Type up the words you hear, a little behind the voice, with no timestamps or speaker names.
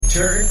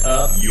Turn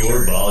up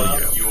your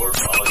volume.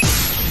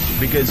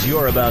 Because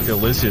you're about to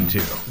listen to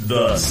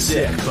The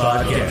Sick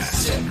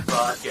Podcast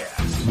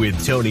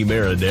with Tony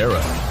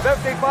Marinaro.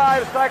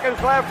 55 seconds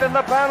left in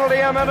the penalty,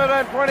 a minute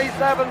and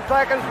 27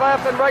 seconds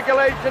left in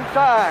regulation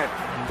time.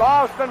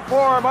 Boston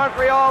 4,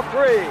 Montreal 3.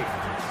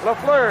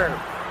 Lafleur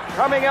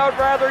coming out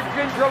rather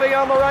gingerly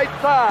on the right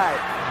side.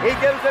 He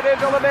gives it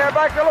into Lemaire,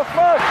 back to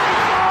Lafleur.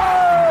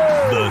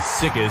 The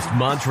sickest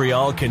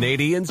Montreal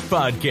Canadiens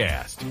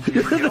podcast.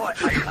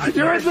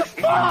 You're in the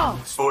ball!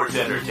 Sports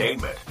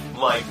entertainment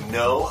like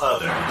no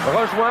other.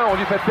 Rejoint, on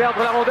lui fait perdre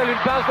la rondelle, une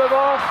passe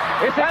devant.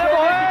 Et c'est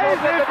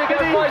le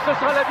dégagement et ce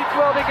sera la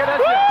victoire des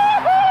Canadiens.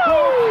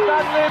 Coupe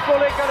Stanley pour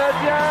les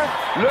Canadiens.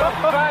 Le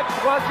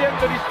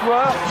 23e de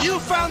l'histoire. You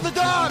found the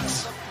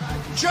dogs!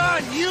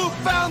 John, you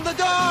found the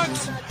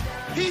dogs!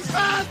 He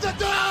found the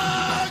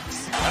dogs!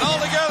 And all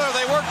together,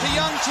 they worked a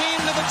young team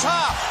to the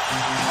top.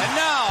 And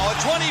now, a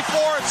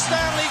 24th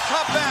Stanley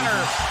Cup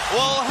banner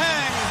will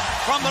hang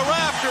from the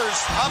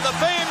rafters of the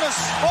famous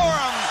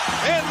Forum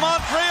in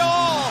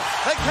Montreal.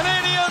 The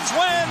Canadiens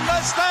win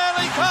the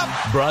Stanley Cup.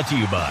 Brought to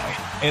you by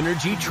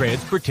Energy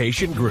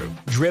Transportation Group.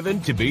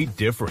 Driven to be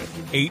different.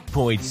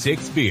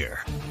 8.6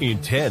 beer.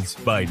 Intense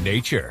by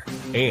nature.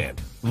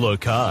 And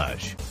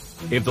Locage.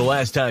 If the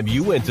last time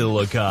you went to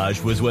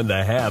Locage was when the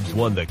Habs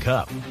won the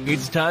Cup,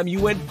 it's time you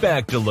went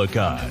back to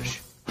Locage.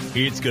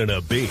 It's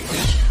gonna be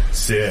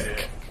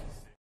sick.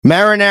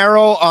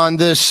 Marinaro on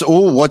this.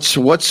 Oh,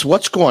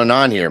 what's going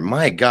on here?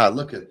 My God,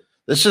 look at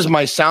this. Is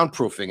my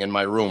soundproofing in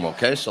my room?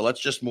 Okay, so let's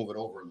just move it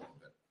over a little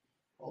bit.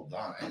 Hold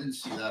on, I didn't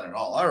see that at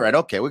all. All right,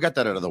 okay, we got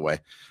that out of the way.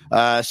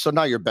 So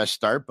not your best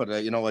start,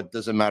 but you know what?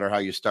 Doesn't matter how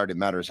you start; it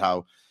matters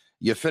how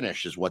you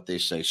finish, is what they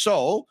say.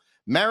 So.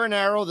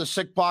 Marinaro, the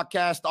Sick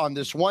Podcast on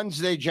this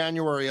Wednesday,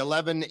 January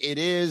 11. It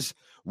is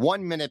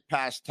 1 minute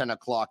past 10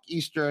 o'clock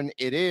Eastern.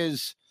 It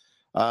is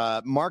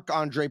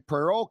Marc-Andre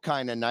Perreault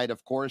kind of night,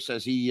 of course,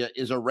 as he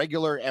is a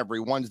regular every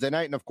Wednesday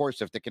night. And, of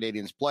course, if the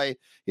Canadiens play,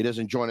 he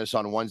doesn't join us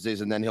on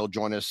Wednesdays, and then he'll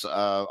join us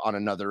on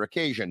another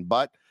occasion.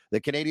 But the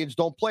Canadiens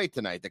don't play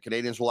tonight. The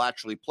Canadiens will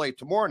actually play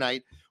tomorrow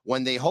night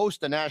when they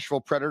host the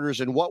Nashville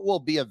Predators in what will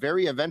be a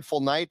very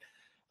eventful night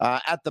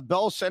at the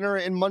Bell Center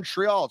in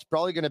Montreal. It's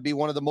probably going to be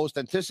one of the most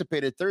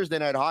anticipated Thursday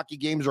night hockey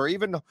games, or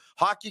even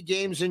hockey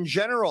games in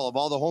general, of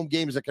all the home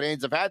games the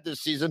Canadiens have had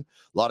this season.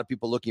 A lot of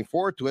people looking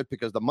forward to it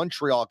because the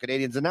Montreal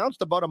Canadiens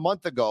announced about a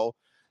month ago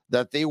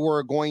that they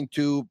were going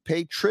to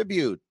pay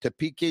tribute to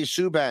PK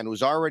Subban,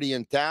 who's already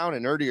in town.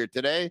 And earlier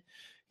today,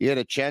 he had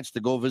a chance to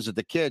go visit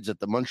the kids at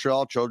the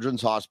Montreal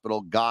Children's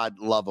Hospital. God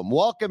love them.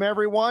 Welcome,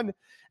 everyone,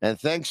 and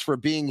thanks for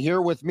being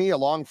here with me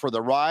along for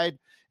the ride.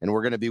 And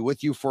we're going to be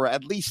with you for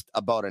at least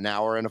about an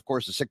hour. And, of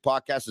course, the Sick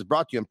Podcast is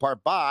brought to you in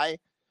part by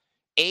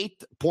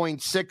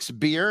 8.6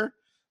 beer.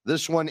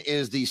 This one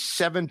is the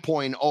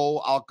 7.0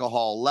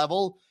 alcohol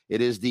level.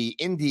 It is the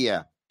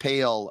India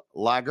Pale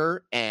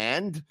Lager,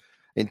 and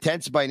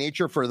intense by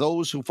nature for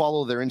those who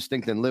follow their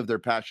instinct and live their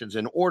passions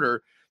in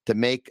order to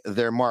make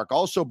their mark.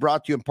 Also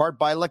brought to you in part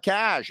by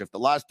Locage. If the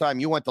last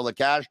time you went to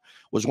Locage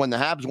was when the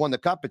Habs won the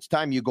Cup, it's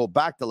time you go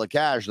back to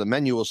Locage. The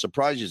menu will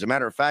surprise you. As a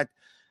matter of fact,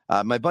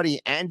 my buddy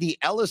Andy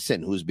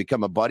Ellison, who's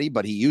become a buddy,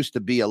 but he used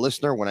to be a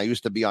listener when I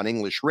used to be on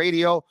English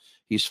radio.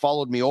 He's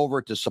followed me over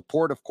to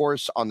support, of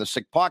course, on the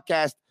Sick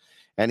Podcast.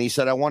 And he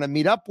said, I want to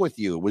meet up with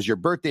you. It was your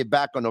birthday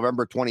back on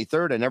November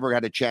 23rd. I never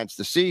had a chance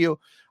to see you.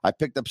 I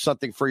picked up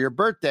something for your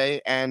birthday,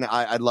 and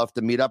I'd love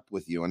to meet up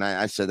with you. And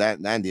I said,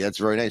 Andy, that's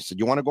very nice. I said,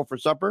 you want to go for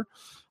supper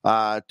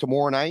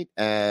tomorrow night,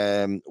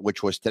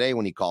 which was today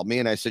when he called me.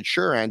 And I said,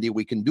 sure, Andy,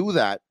 we can do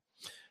that.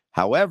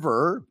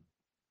 However,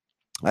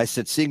 I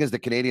said, seeing as the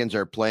Canadiens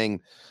are playing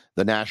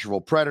the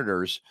Nashville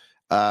Predators,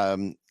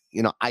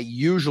 I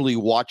usually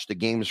watch the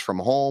games from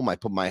home. I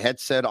put my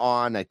headset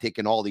on. I take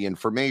in all the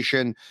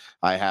information.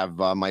 I have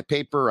my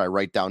paper. I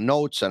write down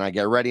notes, and I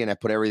get ready, and I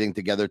put everything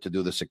together to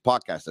do the Sick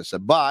Podcast. I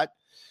said, but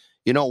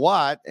you know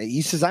what?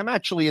 He says, I'm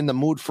actually in the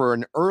mood for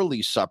an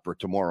early supper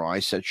tomorrow.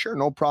 I said, sure,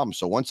 no problem.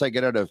 So once I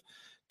get out of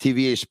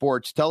TVA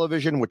Sports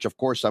Television, which, of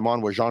course, I'm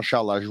on with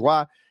Jean-Charles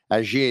Lajoie,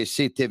 at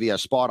GAC TVA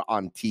Sport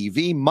on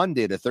TV,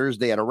 Monday to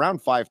Thursday at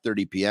around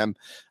 5:30 p.m.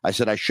 I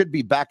said I should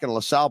be back in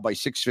LaSalle by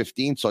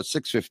 6:15. So at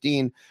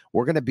 6:15,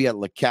 we're going to be at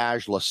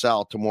Lacage,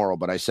 LaSalle tomorrow.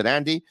 But I said,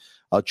 Andy,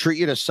 I'll treat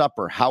you to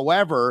supper.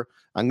 However,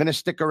 I'm going to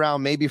stick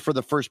around maybe for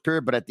the first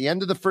period. But at the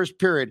end of the first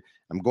period,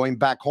 I'm going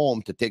back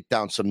home to take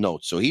down some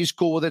notes. So he's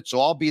cool with it. So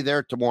I'll be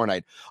there tomorrow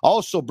night.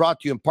 Also brought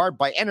to you in part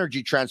by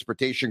Energy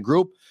Transportation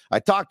Group.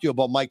 I talked to you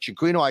about Mike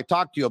Cinquino. I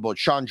talked to you about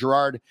Sean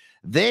Girard.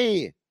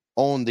 They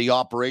own the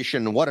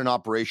operation. What an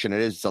operation it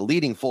is. It's a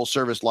leading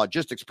full-service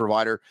logistics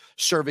provider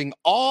serving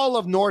all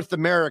of North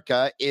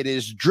America. It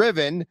is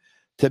driven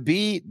to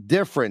be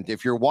different.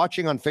 If you're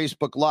watching on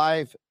Facebook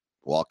Live,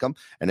 welcome.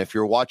 And if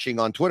you're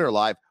watching on Twitter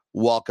Live,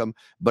 welcome.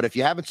 But if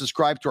you haven't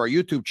subscribed to our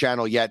YouTube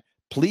channel yet,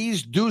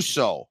 please do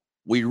so.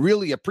 We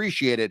really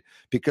appreciate it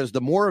because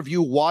the more of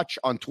you watch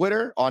on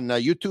Twitter, on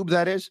YouTube,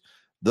 that is,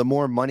 the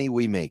more money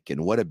we make.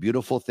 And what a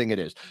beautiful thing it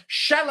is.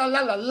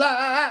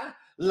 Sha-la-la-la-la.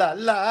 La,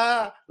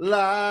 la,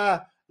 la,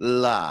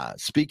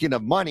 Speaking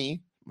of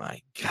money,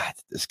 my God,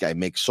 this guy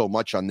makes so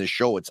much on this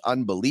show. It's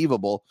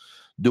unbelievable.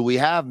 Do we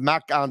have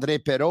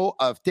Marc-André Perrault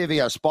of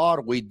TVA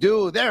Sport? We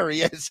do. There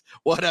he is.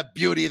 What a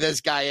beauty this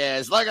guy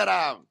is. Look at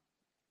him.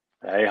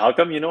 Hey, how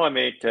come I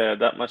make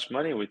that much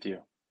money with you?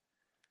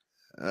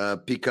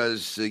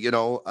 Because,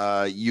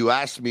 you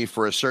asked me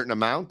for a certain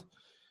amount.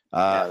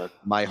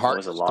 My heart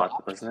was a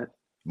lot, wasn't it?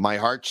 My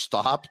heart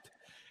stopped.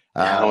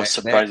 I was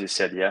surprised you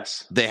said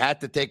yes. They had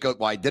to take out,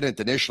 I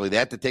didn't initially. They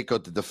had to take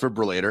out the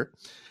defibrillator.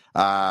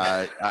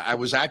 I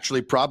was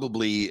actually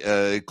probably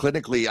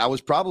clinically, I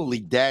was probably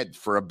dead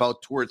for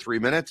about 2 or 3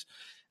 minutes.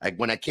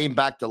 When I came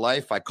back to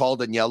life, I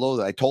called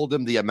Agnello. I told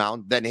him the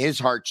amount. Then his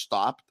heart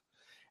stopped.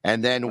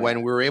 And then when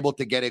we were able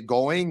to get it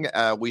going,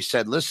 we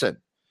said, listen,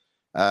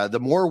 the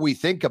more we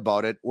think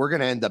about it, we're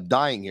going to end up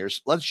dying here.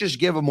 So let's just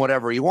give him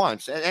whatever he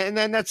wants. And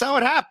then that's how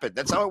it happened.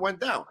 That's how it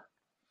went down.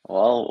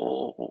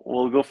 Well,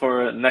 we'll go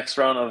for a next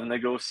round of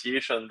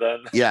negotiation then.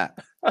 Yeah.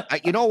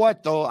 You know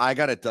what, though? I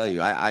got to tell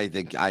you, I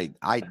think I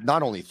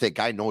not only think,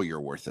 I know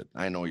you're worth it.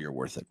 I know you're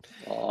worth it.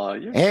 Oh,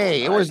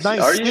 hey, it was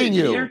nice seeing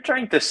you. You're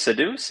trying to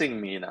seducing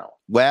me now.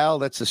 Well,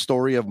 that's the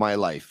story of my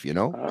life,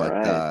 All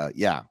right.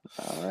 Yeah.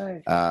 All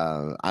right.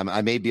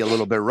 I may be a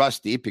little bit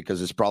rusty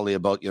because it's probably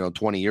about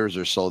 20 years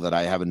or so that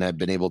I haven't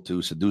been able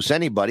to seduce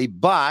anybody.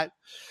 But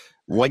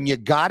when you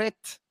got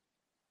it,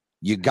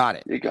 you got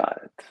it. You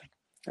got it.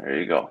 There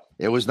you go.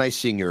 It was nice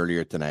seeing you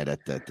earlier tonight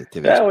at the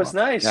TV. That was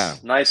nice. Yeah.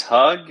 Nice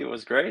hug. It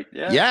was great.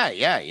 Yeah.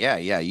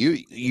 Yeah.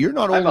 You're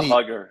not I'm only a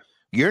hugger.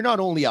 You're not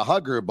only a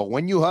hugger, but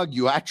when you hug,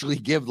 you actually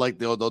give like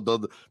the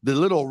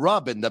little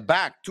rub in the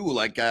back too.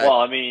 Like,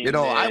 well, I mean,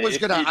 I was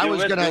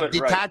gonna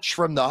detach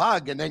from the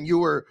hug, and then you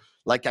were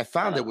like, I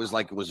found it was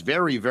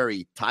very,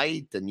 very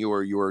tight, and you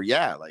were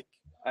like.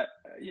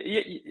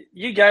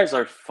 You guys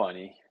are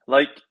funny.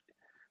 Like,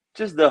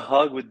 just the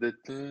hug with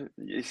the.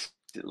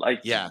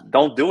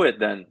 Don't do it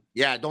then.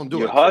 Yeah, don't do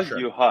it.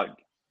 You hug.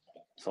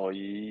 So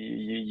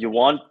you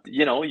want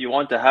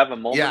to have a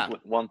moment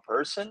with one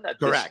person at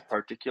this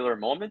particular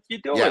moment. You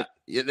do it.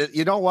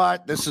 You know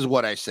what? This is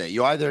what I say.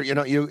 You either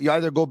you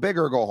either go big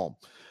or go home.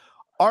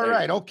 All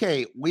right.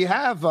 Okay. We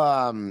have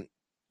a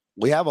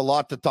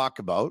lot to talk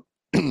about.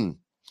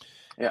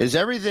 Is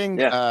everything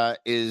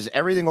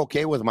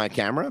okay with my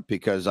camera?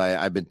 Because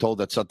I've been told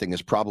that something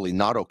is probably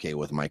not okay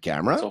with my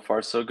camera. So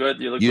far, so good.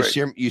 You look great.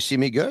 You see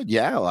me good?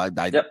 Yeah. Well,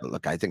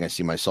 look, I think I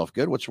see myself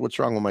good. What's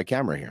wrong with my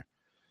camera here?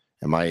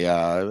 Am I?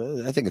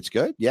 I think it's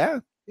good. Yeah.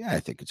 I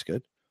think it's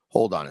good.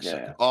 Hold on a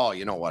second. Yeah. Oh,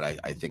 you know what? I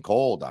think.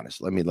 Hold on a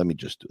second. Let me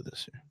just do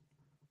this here.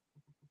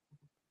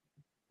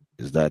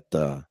 Is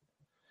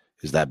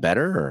that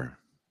better? Or?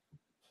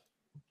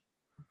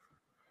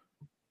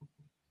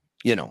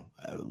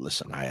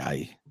 Listen,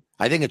 I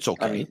think it's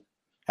okay.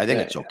 I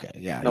think it's okay.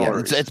 Yeah.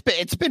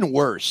 It's been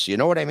worse. You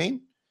know what I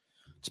mean?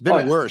 It's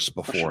been worse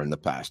before in the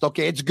past.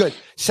 Okay, it's good.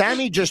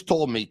 Sammy just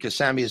told me, because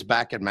Sammy is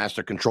back at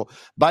Master Control.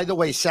 By the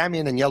way, Sammy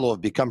and Agnello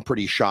have become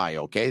pretty shy,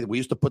 okay? We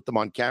used to put them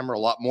on camera a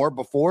lot more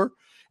before,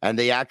 and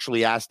they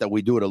actually asked that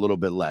we do it a little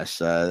bit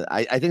less.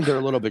 I think they're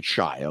a little bit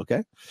shy,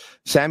 okay?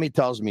 Sammy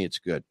tells me it's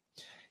good.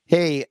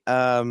 Hey,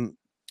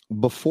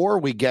 before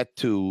we get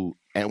to,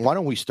 and why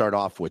don't we start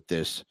off with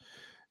this?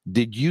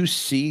 Did you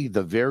see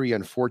the very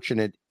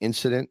unfortunate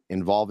incident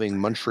involving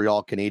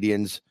Montreal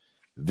Canadiens'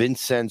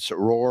 Vincent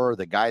Rohr,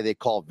 the guy they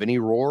call Vinny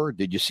Rohr?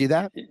 Did you see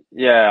that?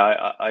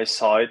 Yeah, I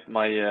saw it.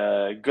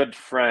 My good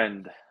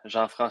friend,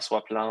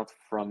 Jean-François Plante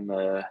from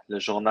Le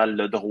Journal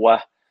Le Droit,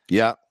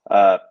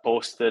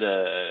 posted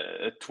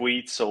a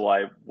tweet, so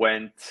I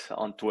went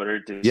on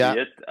Twitter to see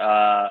it.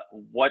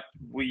 What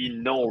we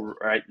know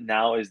right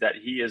now is that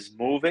he is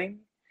moving.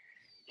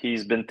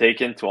 He's been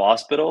taken to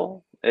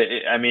hospital.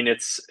 I mean,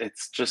 it's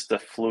just a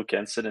fluke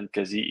incident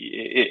because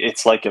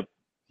it's like a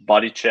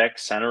body check,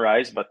 center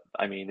ice, but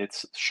I mean,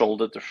 it's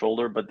shoulder to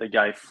shoulder, but the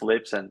guy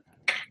flips and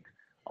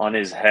on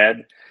his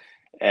head.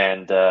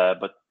 And,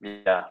 but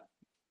yeah.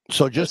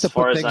 So just to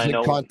put things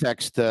in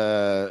context,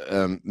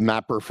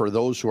 Mapper, for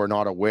those who are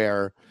not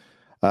aware,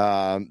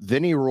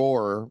 Vinny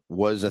Rohr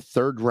was a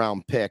third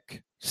round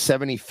pick,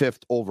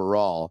 75th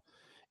overall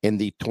in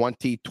the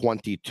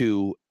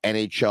 2022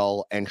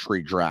 NHL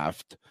entry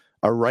draft.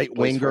 A right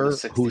winger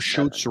who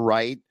shoots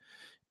right.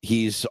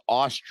 He's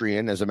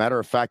Austrian. As a matter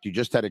of fact, you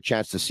just had a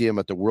chance to see him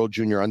at the World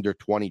Junior Under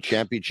 20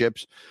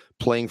 Championships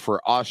playing for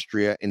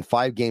Austria. In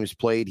 5 games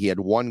played, he had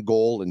 1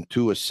 goal and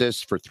 2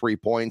 assists for 3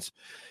 points.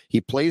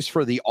 He plays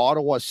for the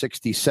Ottawa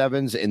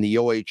 67s in the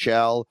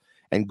OHL.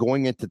 And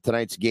going into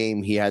tonight's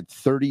game, he had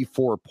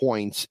 34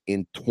 points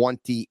in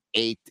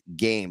 28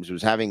 games. He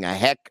was having a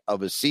heck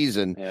of a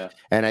season. Yeah.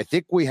 And I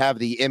think we have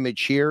the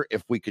image here.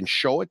 If we can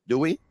show it, do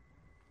we?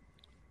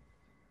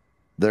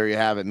 There you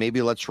have it.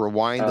 Maybe let's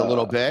rewind a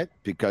little bit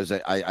because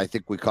I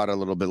think we caught it a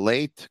little bit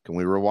late. Can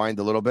we rewind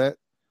a little bit?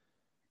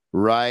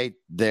 Right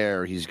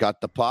there. He's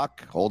got the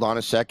puck. Hold on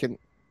a second.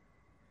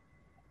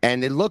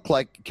 And it looked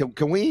like,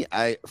 can we,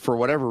 for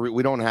whatever,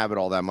 we don't have it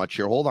all that much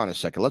here. Hold on a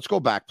second. Let's go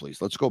back,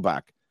 please. Let's go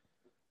back.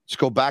 Let's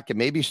go back and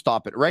maybe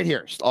stop it right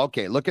here.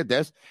 Okay, look at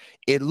this.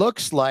 It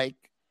looks like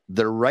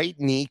the right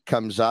knee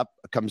comes out.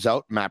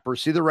 Mapper,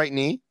 see the right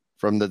knee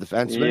from the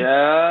defenseman?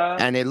 Yeah.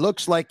 And it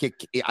looks like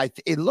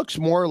it looks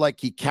more like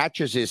he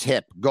catches his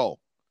hip. Go.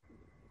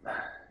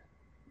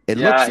 It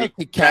looks like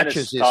he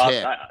catches his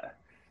hip.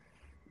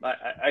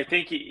 I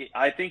think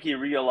he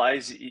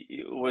realized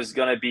he was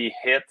gonna be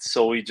hit,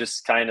 so he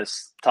just kind of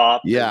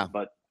stopped. Yeah.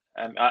 But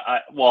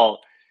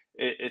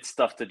it's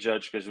tough to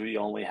judge because we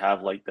only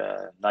have like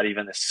not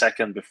even a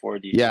second before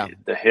the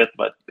hit.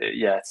 But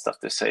it's tough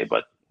to say.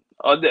 But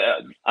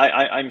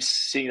I'm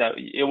seeing that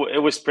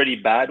it was pretty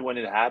bad when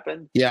it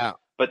happened. Yeah.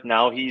 But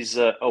now he's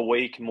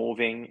awake,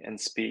 moving, and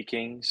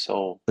speaking.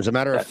 So as a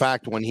matter of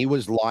fact, when he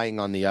was lying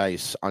on the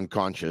ice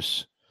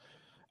unconscious,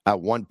 at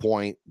one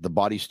point, the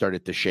body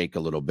started to shake a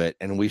little bit.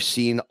 And we've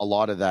seen a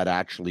lot of that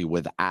actually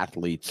with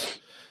athletes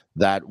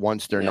that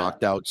once they're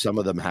knocked out, some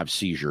of them have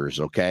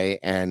seizures, okay?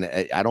 And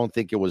I don't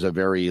think it was a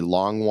very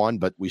long one,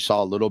 but we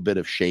saw a little bit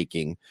of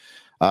shaking.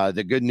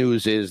 The good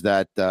news is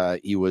that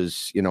he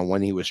was,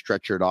 when he was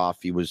stretchered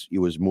off, he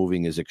was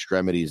moving his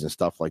extremities and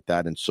stuff like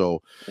that. And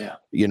so,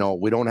 we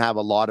don't have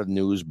a lot of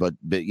news, but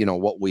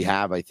what we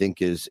have, I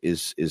think, is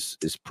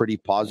pretty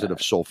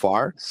positive so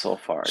far. So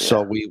far, yeah.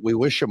 So we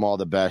wish him all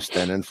the best.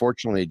 And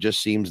unfortunately, it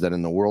just seems that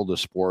in the world of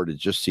sport, it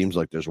just seems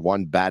like there's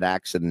one bad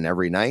accident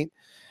every night.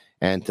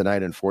 And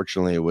tonight,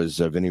 unfortunately, it was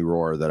Vinny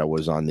Rohr that I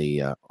was on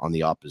the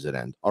opposite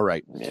end. All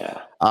right.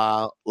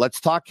 Yeah. Let's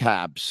talk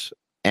Habs.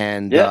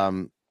 And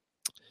the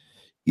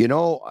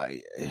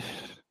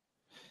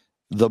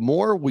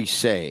more we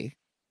say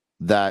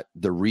that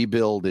the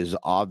rebuild is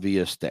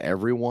obvious to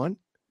everyone,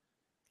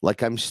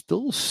 like I'm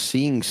still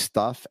seeing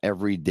stuff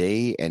every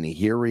day and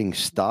hearing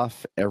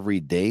stuff every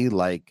day,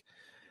 like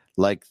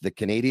the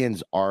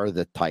Canadians are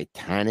the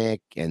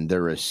Titanic and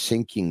they're a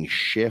sinking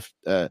ship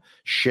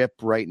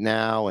right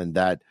now, and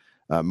that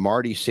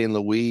Marty St.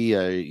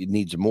 Louis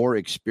needs more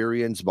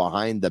experience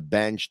behind the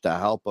bench to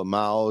help him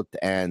out,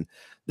 and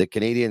the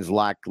Canadians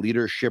lack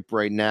leadership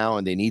right now,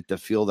 and they need to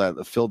fill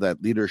that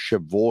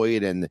leadership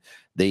void, and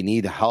they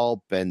need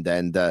help, and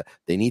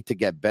they need to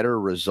get better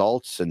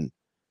results. And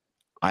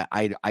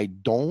I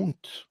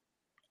don't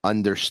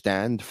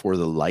understand for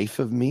the life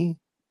of me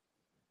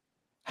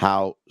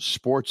how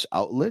sports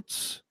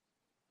outlets,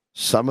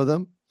 some of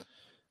them,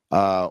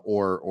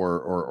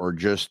 or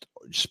just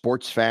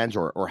sports fans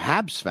or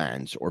Habs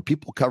fans or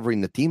people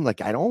covering the team, like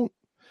I don't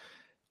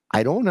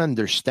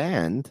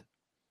understand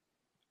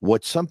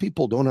what some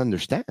people don't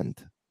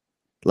understand.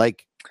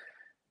 Like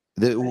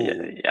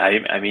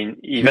I mean,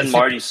 even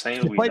Marty's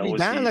saying we know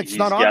it's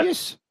not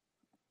obvious.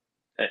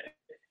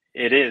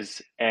 It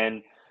is,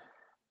 and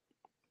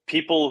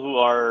people who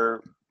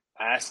are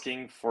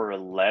asking for a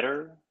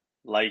letter,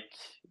 like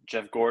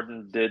Jeff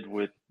Gordon did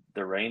with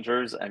the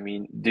Rangers. I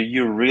mean, do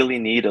you really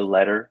need a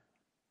letter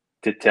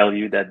to tell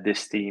you that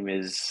this team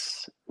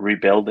is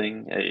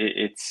rebuilding?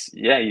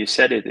 You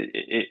said it.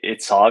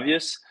 It's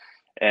obvious.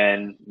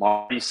 And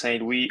Marty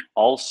St. Louis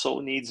also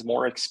needs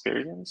more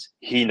experience.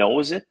 He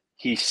knows it.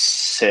 He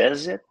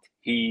says it.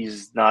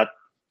 He's not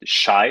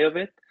shy of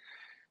it.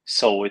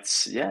 So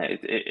it's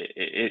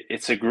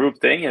a group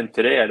thing. And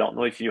today, I don't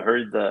know if you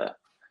heard the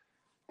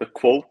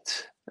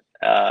quote.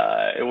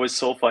 It was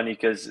so funny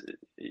because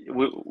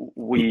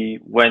we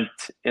went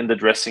in the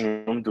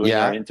dressing room doing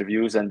our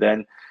interviews, and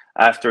then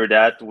after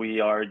that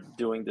we are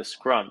doing the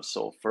scrum.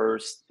 So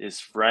first is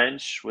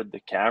French with the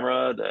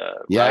camera,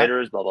 the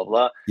writers, blah blah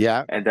blah.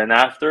 Yeah. And then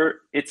after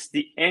it's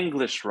the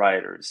English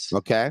writers.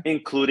 Okay.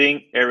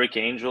 Including Eric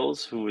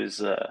Angels, who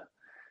is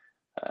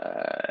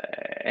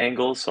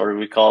Angles, or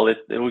we call him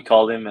Angel.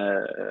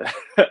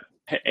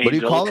 What do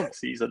you call him?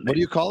 What do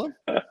you call him?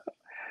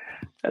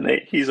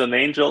 He's an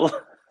angel.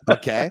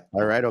 Okay.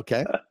 All right.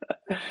 Okay.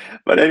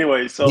 But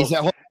anyway, so hold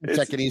on a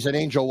second. He's an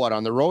angel. What,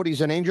 on the road? He's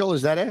an angel.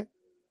 Is that it?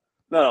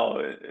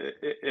 No,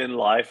 in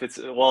life, it's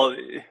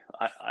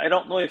I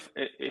don't know if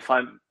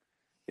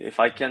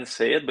I can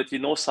say it, but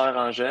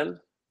Sarah Angel,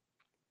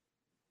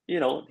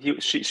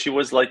 she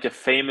was like a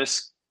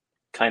famous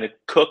kind of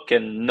cook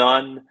and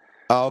nun.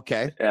 Oh,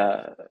 okay.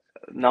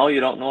 Now you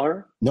don't know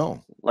her?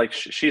 No. Like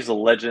she's a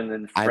legend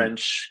in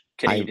French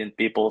Canadian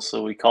people,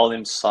 so we call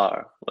him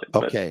Sarah.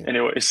 Okay.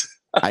 Anyways.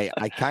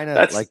 I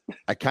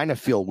kind of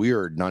feel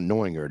weird not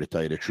knowing her, to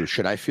tell you the truth.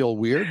 Should I feel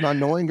weird not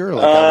knowing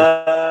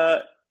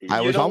her? I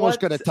was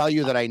almost going to tell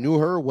you that I knew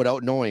her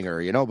without knowing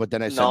her, but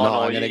then I said,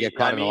 I'm going to get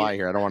caught in a lie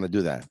here. I don't want to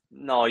do that.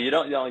 No, you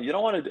don't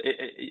want to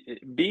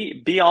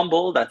be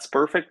humble. That's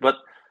perfect. But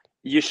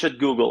you should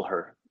Google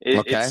her.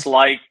 It's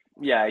like,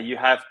 you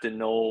have to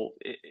know,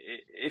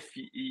 if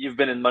you've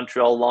been in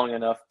Montreal long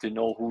enough to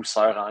know who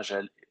Sarah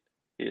Angel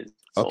is.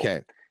 So,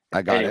 okay.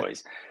 I got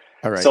anyways. it.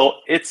 All right. So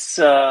it's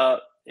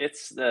the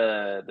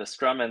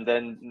scrum, and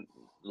then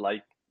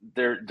like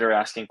they're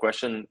asking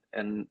question,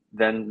 and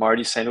then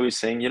Marty St. Louis is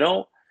saying,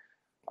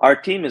 our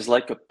team is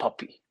like a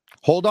puppy.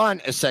 Hold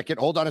on a second.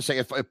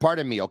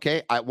 Pardon me.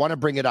 Okay. I want to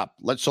bring it up.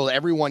 So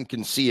everyone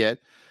can see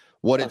it,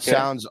 what it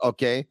sounds.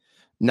 Okay.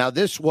 Now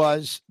this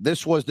was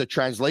the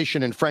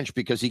translation in French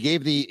because he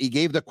gave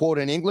the quote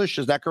in English.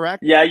 Is that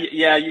correct? Yeah.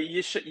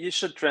 You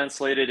should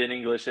translate it in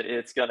English.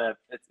 It's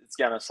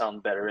gonna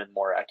sound better and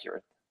more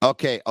accurate.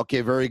 Okay.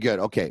 Very good.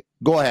 Okay,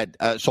 go ahead.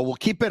 So we'll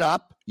keep it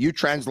up. You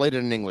translate it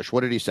in English.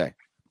 What did he say?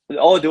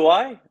 Oh, do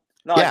I?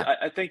 No, yeah.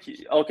 I think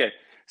okay.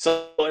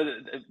 So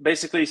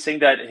basically, saying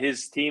that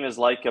his team is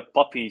like a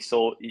puppy.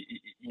 So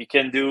you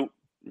can do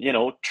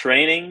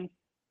training,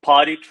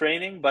 potty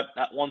training, but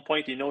at one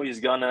point he's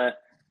gonna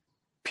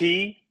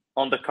pee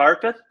on the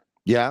carpet.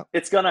 Yeah,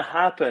 it's gonna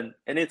happen,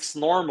 and it's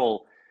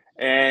normal.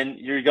 And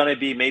you're gonna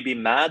be maybe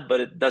mad, but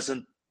it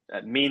doesn't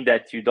mean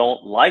that you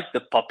don't like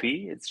the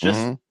puppy. It's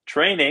just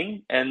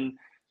training, and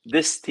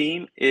this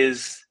team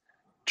is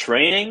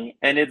training,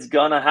 and it's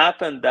gonna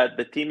happen that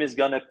the team is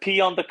gonna pee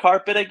on the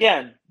carpet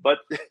again. But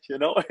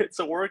it's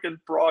a work in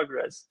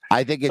progress.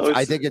 I think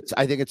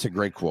it's a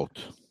great quote.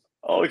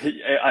 Okay,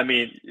 I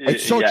mean,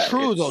 it's so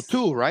true though,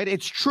 too, right?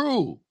 It's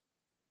true.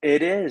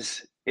 It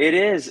is,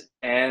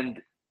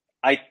 and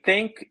I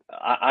think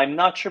I'm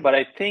not sure, but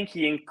I think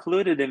he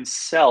included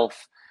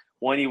himself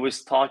when he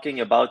was talking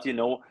about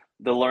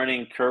the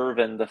learning curve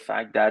and the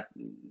fact that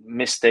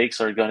mistakes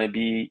are going to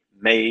be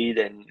made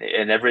and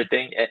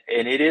everything,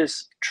 and it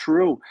is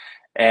true.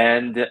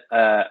 And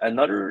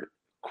another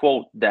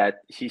quote that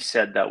he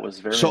said that was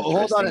very interesting.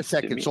 Hold on a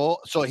second.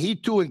 So he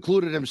too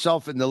included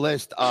himself in the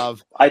list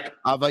of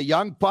a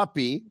young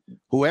puppy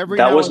who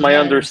that was my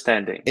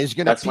understanding is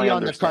going to pee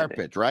on the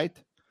carpet, right?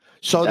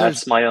 So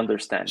that's my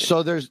understanding.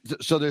 So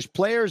there's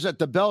players at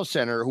the Bell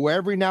Center who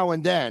every now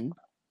and then,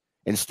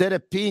 instead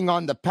of peeing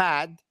on the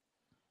pad,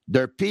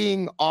 they're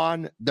peeing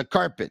on the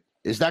carpet.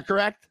 Is that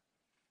correct?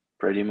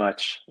 Pretty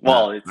much.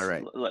 Well, all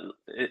right.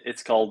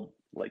 It's called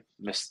like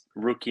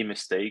rookie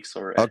mistakes,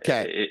 or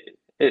okay.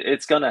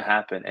 It's gonna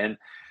happen, and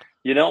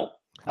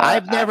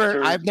I've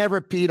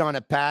never peed on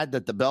a pad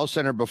at the Bell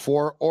Center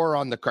before or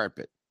on the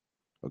carpet.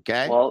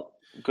 Okay. Well,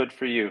 good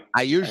for you.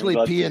 I usually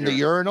pee in the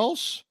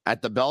urinals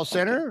at the Bell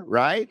Center,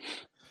 right?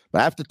 But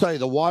I have to tell you,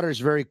 the water is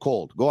very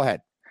cold. Go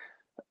ahead.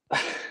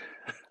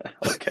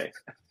 Okay.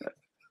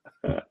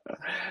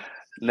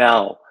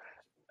 Now,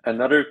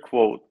 another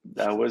quote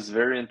that was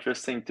very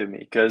interesting to me,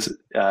 because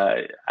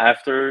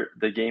after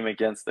the game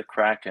against the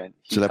Kraken,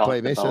 he talked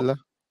about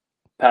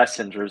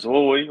passengers.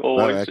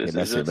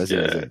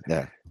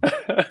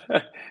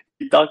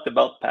 He talked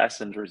about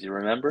passengers. You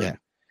remember?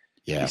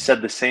 Yeah. He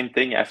said the same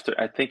thing after,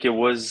 I think it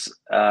was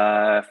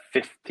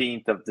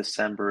 15th of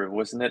December,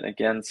 wasn't it,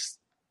 against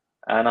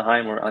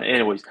Anaheim?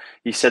 Anyways,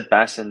 he said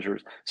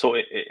passengers. So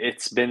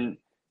it's been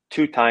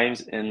 2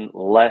 times in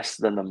less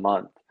than a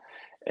month.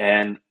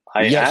 And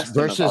I asked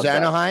him versus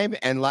Anaheim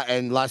and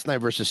last night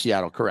versus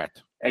Seattle,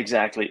 correct?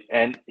 Exactly.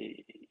 And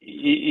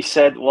he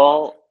said,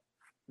 well,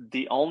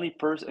 the only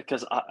person,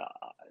 because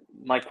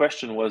my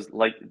question was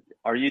like,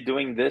 are you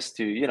doing this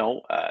to,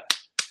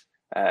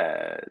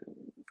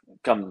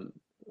 comme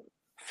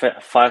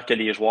faire que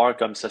les joueurs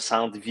comme se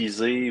sentent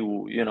visés,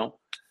 ou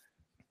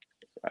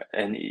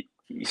and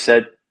he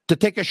said to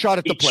take a shot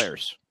at the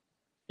players.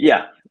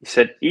 Yeah, he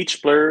said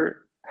each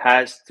player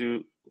has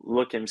to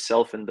look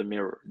himself in the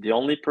mirror. The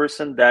only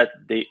person that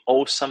they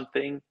owe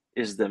something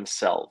is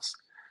themselves.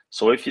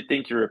 So if you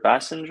think you're a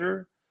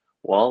passenger,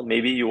 well,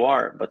 maybe you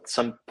are, but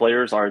some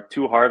players are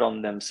too hard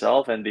on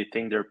themselves and they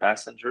think they're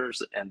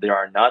passengers and they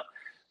are not.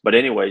 But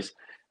anyways,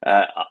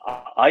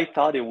 I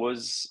thought it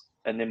was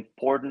an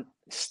important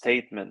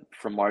statement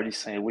from Marty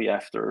St. Louis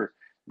after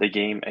the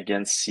game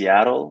against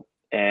Seattle,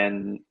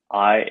 and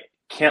I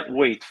can't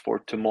wait for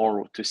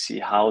tomorrow to see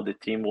how the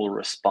team will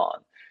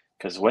respond.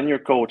 Because when your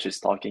coach is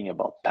talking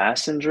about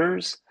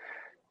passengers,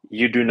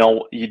 you do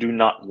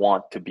not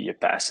want to be a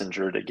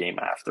passenger the game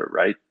after,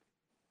 right?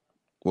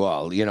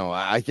 Well,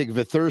 I think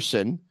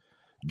Vitherson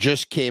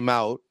just came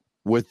out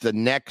with the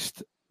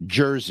next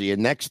jersey, a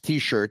next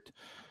T-shirt,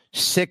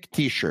 sick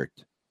T-shirt.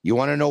 You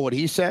want to know what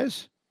he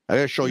says? I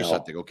got to show you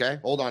something, okay?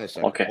 Hold on a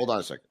second. Okay. Hold on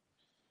a second.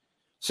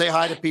 Say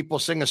hi to people,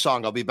 sing a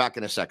song. I'll be back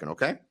in a second,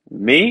 okay?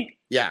 Me?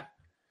 Yeah.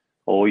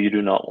 Oh, you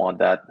do not want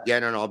that. Yeah,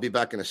 no, I'll be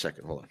back in a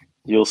second. Hold on.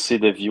 You'll see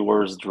the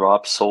viewers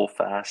drop so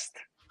fast.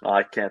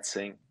 I can't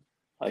sing.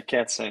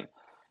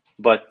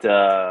 But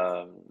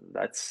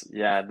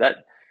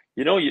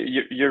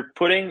you're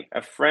putting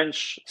a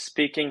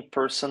French-speaking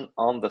person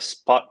on the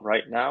spot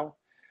right now.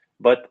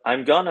 But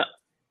I'm gonna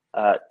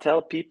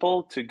tell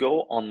people to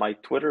go on my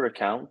Twitter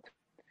account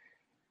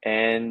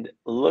and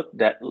look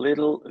that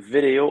little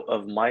video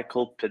of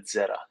Michael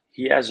Pizzetta.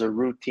 He has a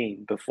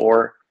routine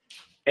before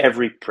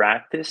every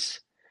practice,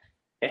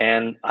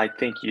 and I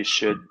think you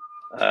should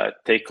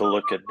take a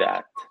look at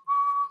that.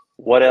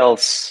 What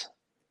else?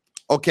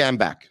 Okay, I'm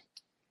back.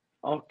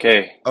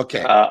 Okay.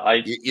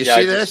 You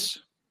see this?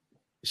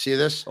 You see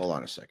this? Hold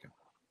on a second.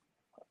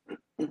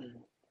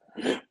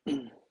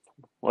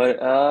 What?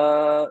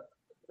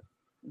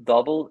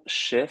 Double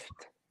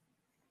shift.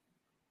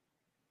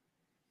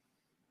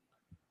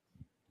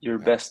 Your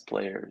best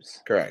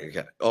players. Correct.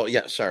 Okay. Oh,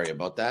 yeah. Sorry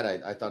about that.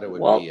 I thought it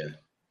would be.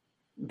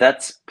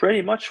 That's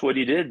pretty much what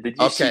he did. Did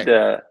you see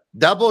the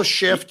double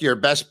shift your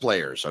best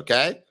players?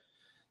 Okay,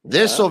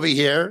 this over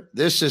here,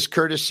 this is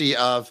courtesy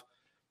of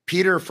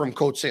Peter from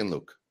Côte Saint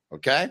Luc.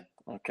 Okay,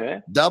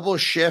 double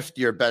shift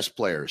your best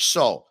players.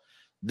 So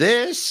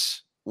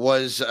this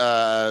was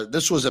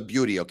a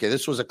beauty. Okay,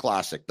 this was a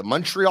classic. The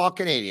Montreal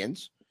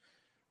Canadiens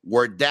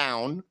were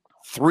down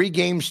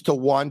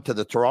 3-1 to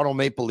the Toronto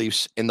Maple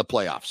Leafs in the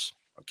playoffs.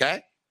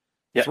 Okay,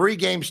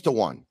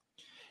 3-1.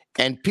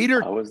 And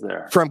Peter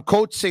from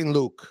Côte Saint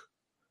Luc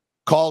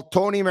called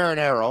Tony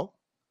Marinaro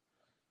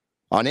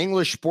on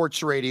English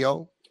sports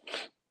radio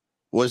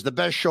was the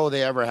best show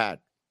they ever had.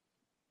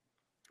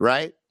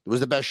 Right? It was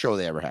the best show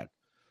they ever had.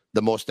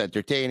 The most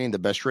entertaining, the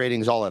best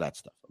ratings, all of that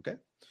stuff. Okay.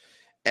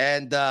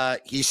 And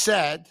he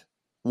said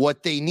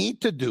what they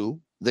need to do,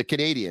 the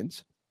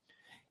Canadians,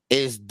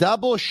 is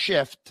double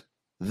shift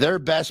their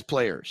best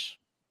players.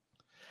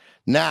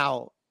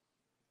 Now,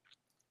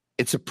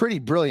 it's a pretty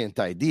brilliant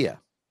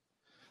idea.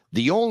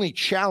 The only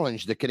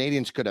challenge the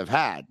Canadians could have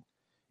had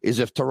is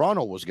if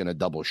Toronto was going to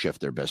double shift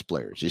their best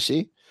players, you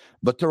see?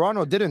 But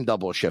Toronto didn't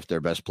double shift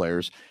their best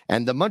players,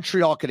 and the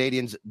Montreal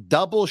Canadiens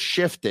double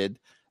shifted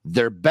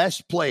their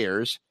best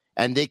players,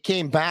 and they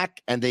came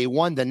back and they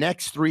won the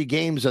next 3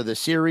 games of the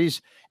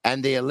series,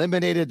 and they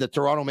eliminated the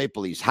Toronto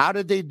Maple Leafs. How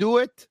did they do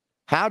it?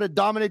 How did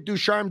Dominic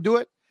Ducharme do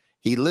it?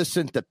 He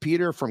listened to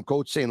Peter from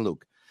Côte Saint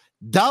Luc.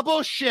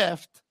 Double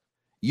shift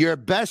your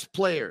best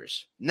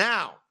players.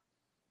 Now,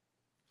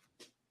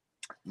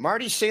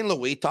 Marty St.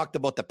 Louis talked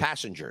about the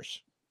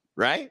passengers,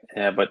 right?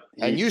 Yeah, but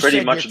he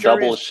pretty much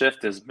double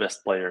shift his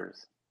best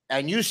players.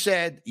 And you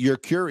said you're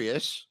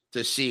curious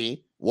to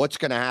see what's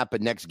going to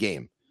happen next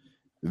game.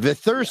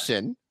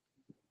 Vitherson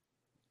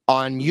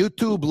on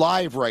YouTube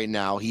Live right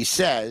now, he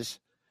says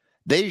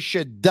they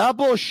should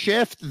double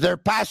shift their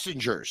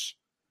passengers.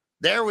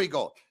 There we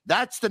go.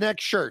 That's the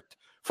next shirt.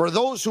 For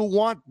those who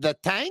want the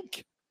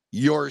tank,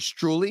 yours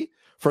truly.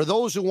 For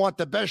those who want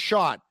the best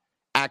shot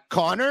at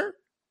Connor,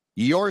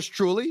 yours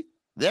truly.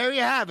 There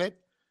you have it.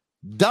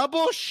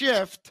 Double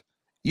shift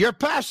your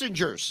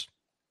passengers.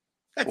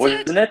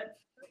 Wasn't it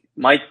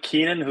Mike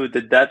Keenan who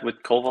did that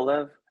with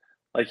Kovalev?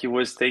 Like he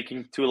was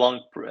taking too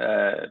long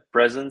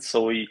presents,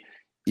 so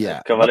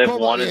Kovalev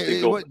wanted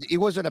to go. He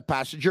wasn't a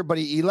passenger, but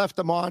he left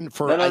them on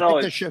for. I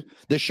think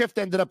the shift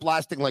ended up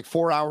lasting like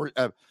 4 hours,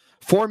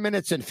 4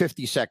 minutes and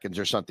 50 seconds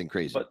or something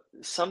crazy. But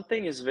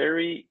something is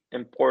very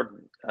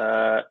important.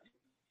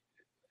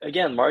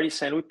 Again, Marty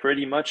St. Louis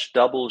pretty much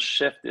double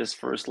shift his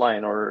first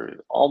line, or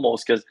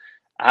almost, because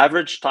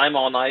average time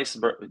on ice.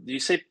 Do you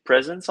say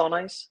presence on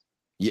ice?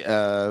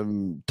 Yeah,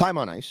 time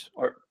on ice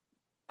or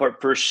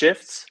per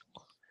shifts.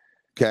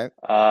 Okay.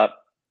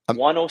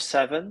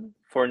 107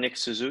 for Nick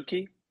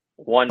Suzuki,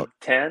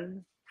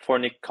 110 for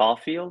Nick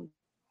Caulfield,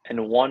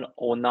 and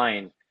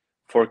 109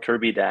 for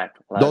Kirby Dack.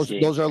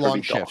 Those are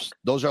long shifts.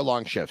 Those are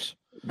long shifts.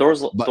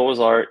 Those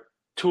are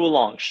 2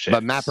 long shifts.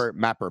 But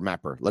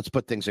Mapper. Let's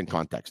put things in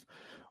context.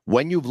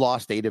 When you've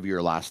lost 8 of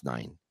your last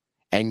 9,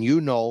 and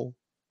you know,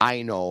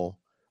 I know,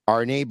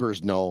 our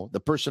neighbors know, the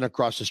person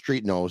across the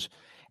street knows,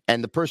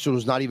 and the person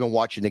who's not even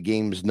watching the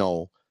games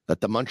know that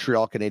the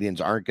Montreal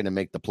Canadiens aren't going to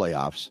make the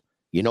playoffs,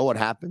 you know what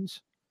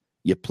happens?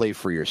 You play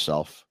for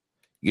yourself.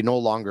 You no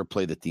longer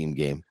play the team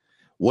game.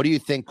 What do you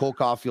think Cole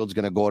Caulfield's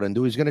going to go out and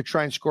do? He's going to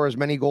try and score as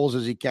many goals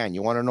as he can.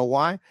 You want to know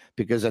why?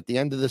 Because at the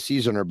end of the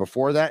season or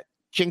before that,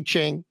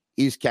 ching,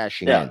 he's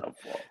cashing in.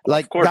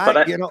 Like course,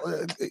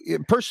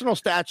 that, personal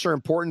stats are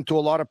important to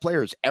a lot of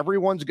players.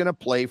 Everyone's going to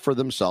play for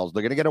themselves.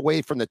 They're going to get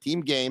away from the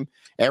team game.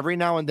 Every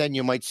now and then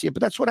you might see it,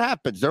 but that's what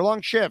happens. They're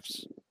long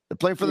shifts. They're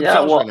playing for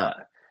themselves right now.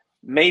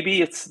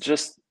 Maybe it's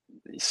just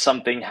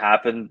something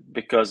happened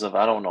because of,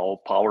 I don't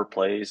know, power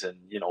plays and,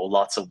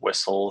 lots of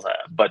whistles,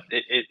 but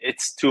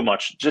it's too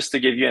much. Just to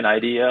give you an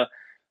idea,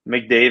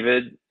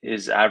 McDavid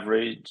is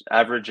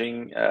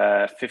averaging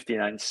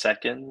 59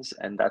 seconds,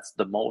 and that's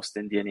the most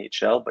in the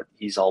NHL, but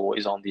he's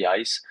always on the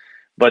ice.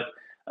 But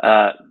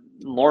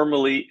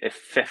normally a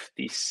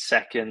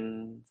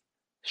 50-second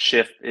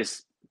shift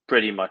is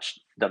pretty much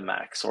the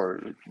max,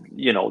 or,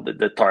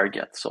 the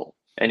target. So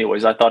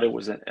anyways, I thought it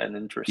was an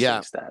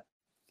interesting stat.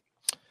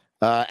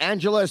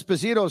 Angela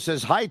Esposito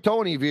says, hi,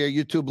 Tony, via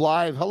YouTube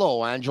Live.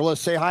 Hello, Angela.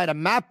 Say hi to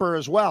Mapper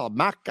as well.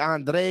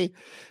 Marc-André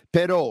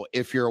Perrault.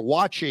 If you're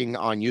watching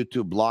on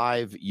YouTube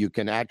Live, you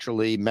can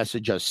actually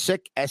message us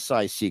SICK,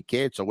 S-I-C-K.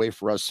 It's a way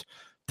for us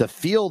to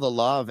feel the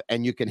love,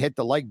 and you can hit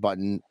the like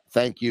button.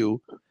 Thank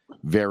you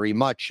very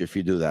much if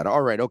you do that.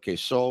 All right, okay,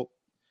 so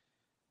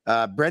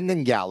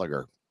Brendan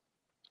Gallagher.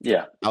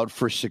 Yeah. Out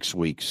for 6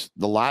 weeks.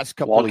 The last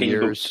couple of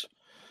years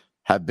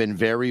have been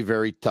very,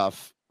 very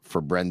tough for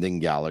Brendan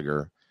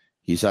Gallagher.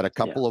 He's had a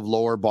couple of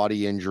lower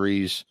body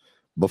injuries.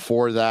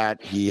 Before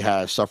that, he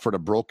has suffered a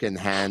broken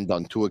hand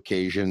on 2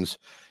 occasions.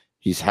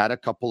 He's had a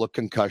couple of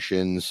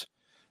concussions.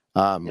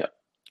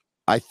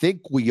 I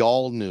think we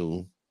all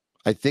knew,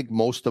 I think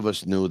most of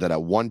us knew that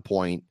at one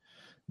point,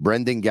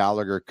 Brendan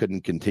Gallagher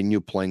couldn't continue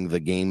playing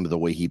the game the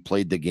way he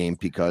played the game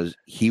because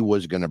he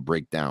was going to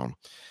break down.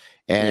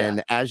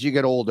 And as you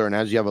get older and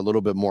as you have a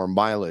little bit more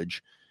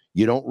mileage,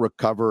 you don't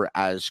recover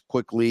as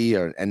quickly.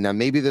 And now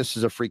maybe this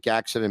is a freak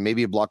accident.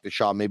 Maybe he blocked a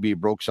shot. Maybe he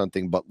broke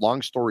something. But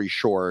long story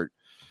short,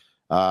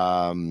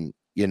 and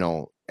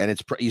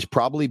he's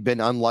probably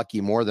been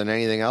unlucky more than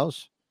anything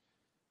else.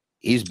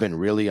 He's been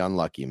really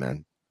unlucky,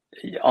 man.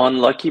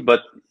 Unlucky,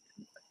 but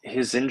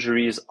his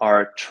injuries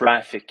are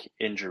traffic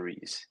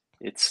injuries.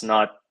 It's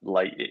not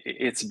like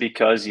it's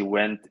because he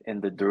went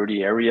in the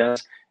dirty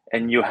areas,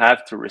 and you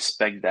have to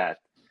respect that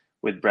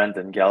with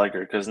Brendan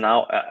Gallagher, because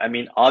now, I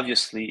mean,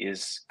 obviously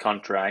his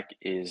contract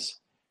is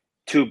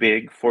too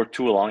big for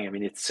too long. I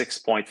mean, it's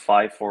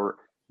 6.5 for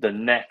the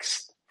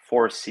next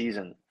 4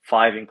 seasons,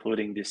 5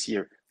 including this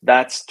year.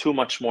 That's too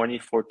much money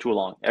for too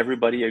long.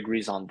 Everybody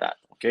agrees on that,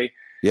 okay?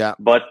 Yeah.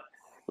 But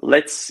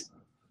let's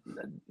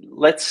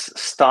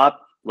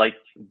stop like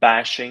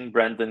bashing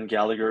Brendan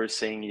Gallagher,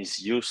 saying he's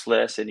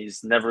useless and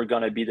he's never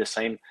gonna be the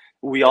same.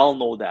 We all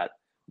know that.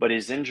 But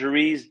his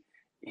injuries,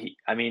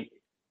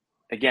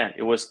 again,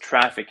 it was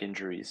traffic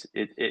injuries.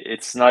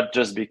 It's not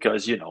just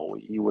because,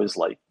 he was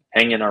like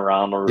hanging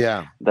around, or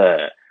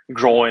the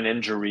groin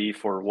injury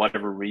for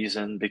whatever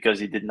reason, because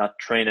he did not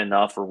train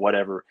enough or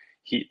whatever.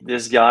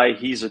 This guy,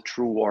 he's a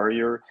true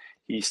warrior.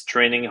 He's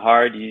training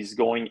hard. He's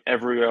going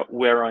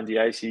everywhere on the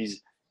ice.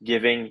 He's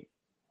giving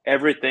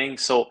everything.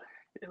 So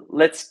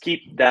let's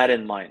keep that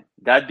in mind.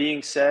 That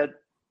being said,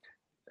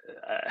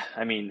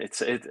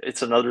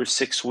 it's another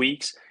 6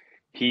 weeks.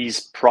 He's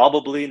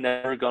probably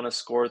never going to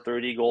score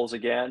 30 goals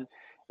again.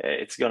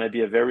 It's going to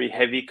be a very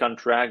heavy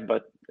contract,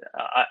 but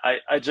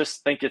I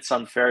just think it's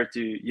unfair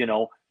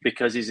to,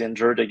 because he's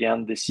injured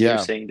again this year,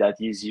 saying that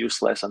he's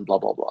useless and blah,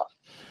 blah, blah.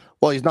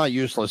 Well, he's not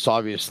useless,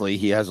 obviously.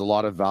 He has a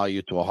lot of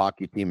value to a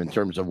hockey team in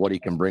terms of what he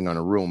can bring on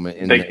a room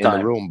in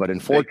the room. But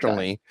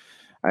unfortunately,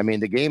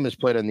 the game is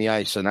played on the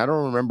ice, and I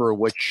don't remember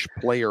which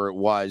player it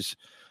was,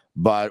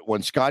 but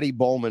when Scotty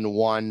Bowman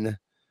won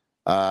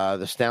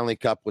the Stanley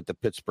Cup with the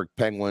Pittsburgh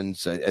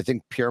Penguins, I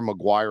think Pierre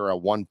Maguire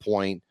at one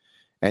point,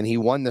 and he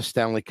won the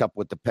Stanley Cup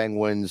with the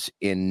Penguins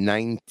in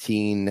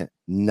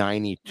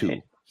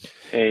 1992.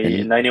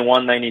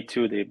 91,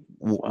 92, they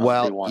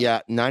won.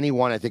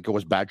 91, I think it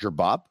was Badger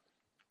Bob,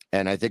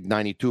 and I think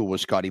 92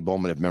 was Scotty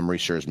Bowman, if memory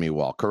serves me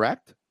well,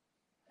 correct?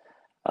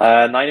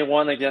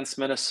 91 against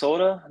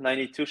Minnesota,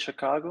 92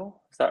 Chicago.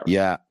 Is that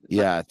right?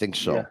 Yeah, I think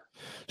so. Yeah.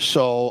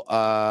 So,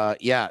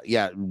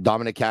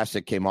 Dominic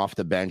Hasek came off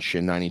the bench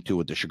in 92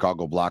 with the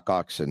Chicago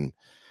Blackhawks, and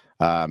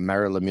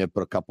Mario Lemieux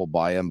put a couple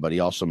by him, but he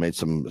also made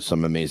some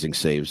amazing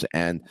saves.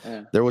 And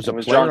there was a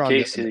player John on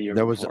Casey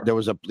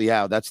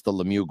that's the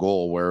Lemieux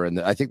goal where,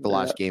 I think the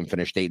last game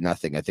finished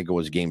 8-0. I think it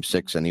was game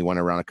 6, and he went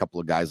around a couple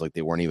of guys like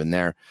they weren't even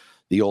there.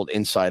 The old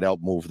inside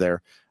out move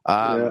there.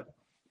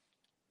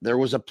 There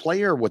was a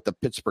player with the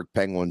Pittsburgh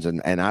Penguins,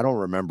 and I don't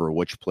remember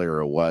which player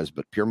it was,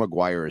 but Pierre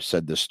Maguire has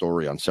said this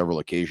story on several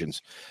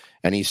occasions.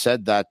 And he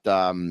said that,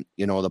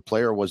 the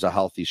player was a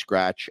healthy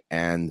scratch.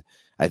 And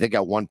I think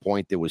at one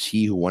point it was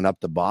he who went up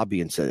to Bobby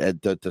and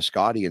said to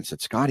Scotty and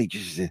said, Scotty,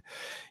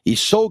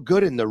 he's so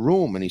good in the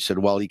room. And he said,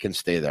 well, he can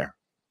stay there.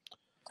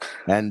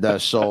 And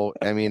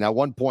at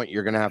one point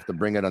you're going to have to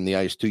bring it on the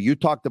ice too. You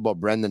talked about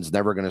Brendan's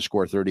never going to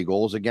score 30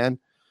 goals again.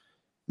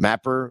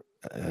 Mapper,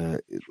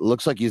 it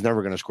looks like he's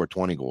never going to score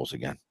 20 goals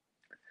again.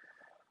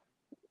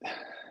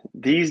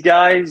 These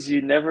guys,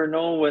 you never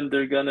know when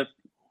they're going to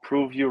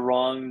prove you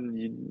wrong.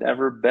 You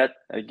never bet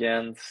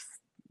against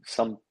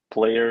some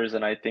players,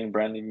 and I think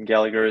Brendan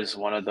Gallagher is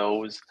one of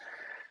those.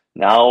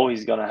 Now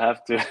he's going to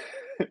have to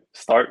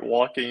start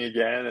walking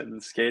again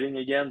and skating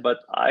again. But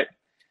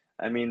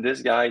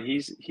this guy,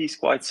 he's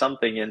quite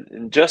something.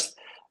 And just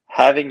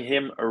having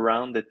him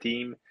around the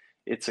team,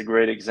 it's a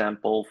great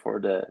example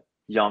for the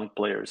young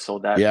players, so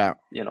that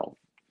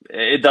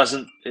it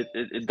doesn't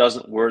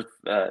worth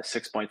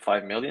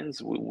 6.5 million.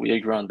 We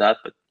agree on that,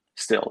 but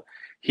still,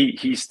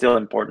 he's still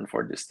important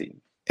for this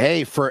team.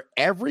 Hey, for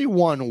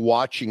everyone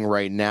watching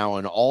right now,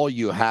 and all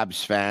you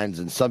Habs fans,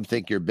 and some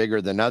think you're bigger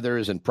than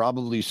others, and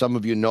probably some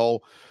of you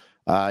know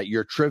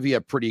your trivia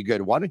pretty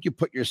good. Why don't you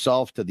put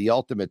yourself to the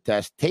ultimate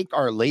test? Take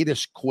our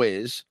latest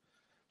quiz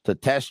to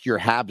test your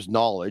Habs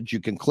knowledge. You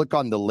can click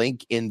on the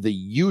link in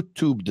the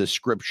YouTube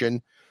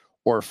description,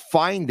 or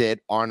find it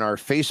on our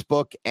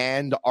Facebook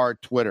and our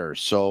Twitter.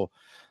 So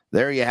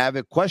there you have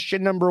it.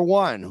 Question number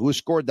 1, who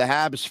scored the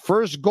Habs'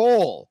 first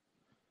goal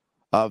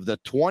of the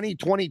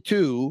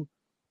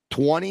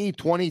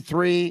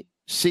 2022-2023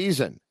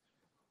 season?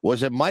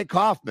 Was it Mike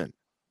Hoffman,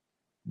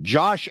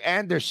 Josh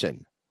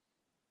Anderson,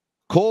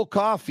 Cole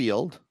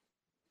Caulfield,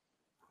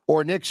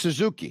 or Nick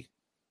Suzuki?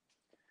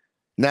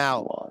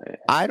 Now,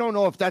 I don't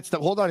know if that's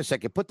hold on a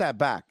second, put that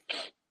back.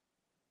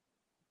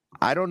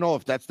 I don't know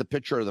if that's the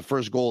picture of the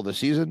first goal of the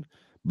season,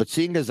 but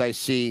seeing as I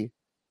see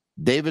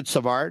David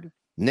Savard,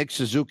 Nick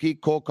Suzuki,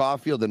 Cole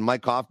Caulfield, and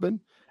Mike Hoffman,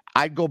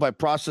 I'd go by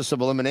process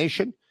of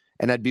elimination,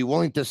 and I'd be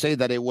willing to say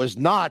that it was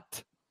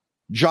not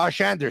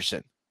Josh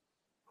Anderson.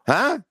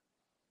 Huh?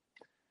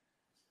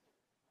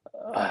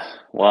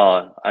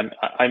 Well,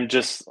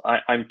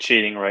 I'm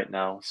cheating right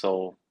now.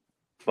 So,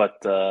 but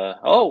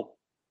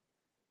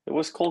it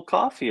was Cole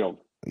Caulfield.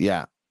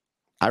 Yeah,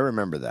 I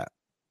remember that.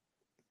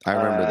 I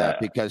remember that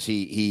because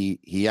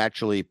he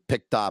actually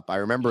picked up. I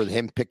remember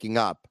him picking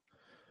up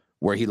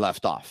where he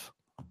left off.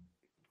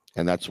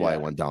 And that's why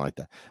it went down like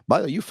that. By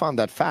the way, you found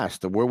that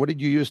fast. What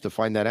did you use to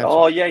find that answer?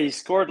 Oh yeah, he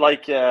scored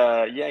like he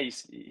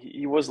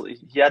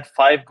had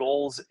 5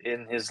 goals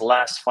in his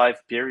last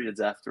 5 periods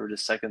after the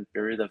second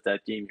period of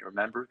that game. You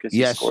remember? Because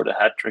he scored a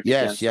hat trick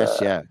against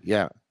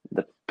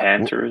the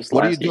Panthers.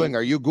 What are you doing?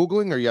 Are you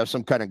Googling, or you have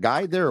some kind of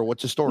guide there, or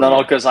what's the story? No,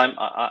 because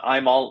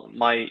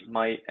my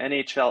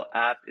NHL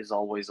app is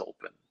always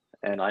open.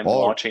 And I'm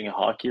watching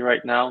hockey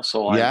right now,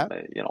 so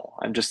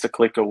I'm just a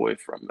click away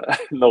from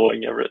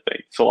knowing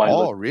everything. So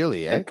I'm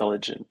really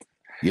intelligent.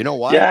 You know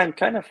what? Yeah,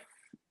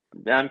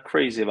 I'm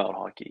crazy about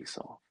hockey.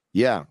 So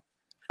yeah,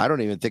 I don't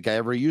even think I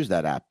ever used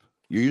that app.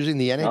 You're using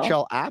the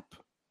NHL app?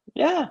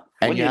 Yeah,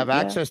 and you have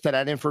access to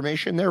that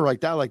information there, like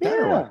that,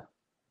 or what?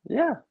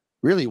 Yeah.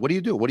 Really? What do you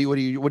do? What do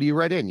you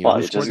write in? You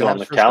just go on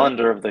the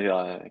calendar of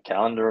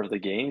the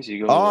games.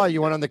 You go. Oh,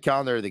 you went on the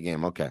calendar of the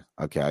game. Okay,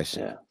 I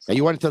see. Yeah. And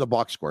you went into the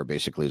box score,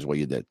 basically, is what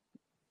you did.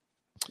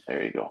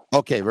 There you go.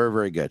 Okay, very,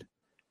 very good.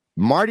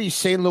 Marty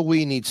St.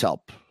 Louis needs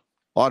help.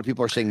 A lot of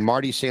people are saying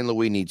Marty St.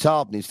 Louis needs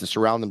help, needs to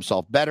surround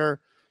himself better.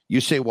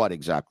 You say what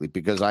exactly?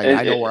 Because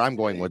I know where I'm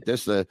going with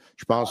this. I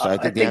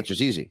think the answer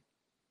is easy.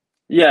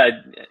 Yeah,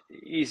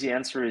 easy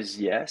answer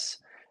is yes.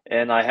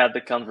 And I had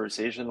the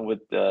conversation with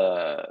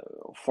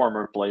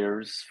former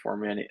players,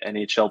 former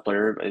NHL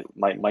player,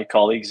 my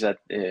colleagues at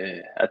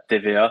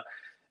TVA,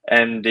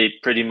 and they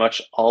pretty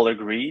much all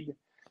agreed.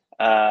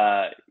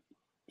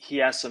 He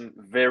has some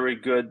very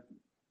good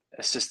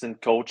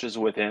assistant coaches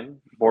with him.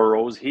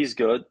 Burroughs, he's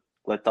good.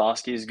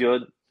 Letowski is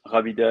good.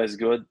 Robida is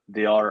good.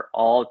 They are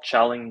all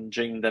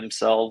challenging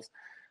themselves.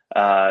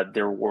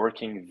 They're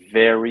working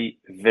very,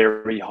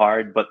 very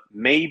hard. But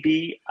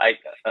maybe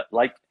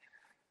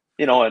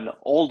an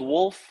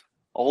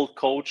old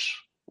coach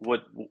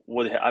would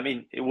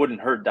it wouldn't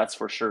hurt, that's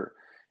for sure.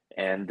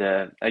 And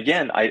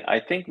again,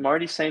 I think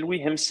Marty St. Louis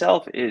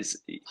himself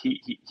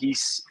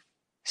he's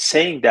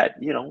saying that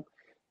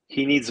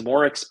he needs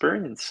more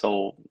experience.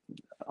 So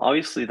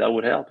obviously that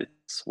would help.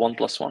 It's 1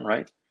 + 1,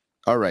 right?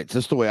 All right,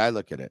 that's the way I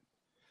look at it.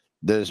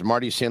 Does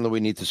Marty St. Louis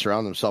need to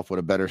surround himself with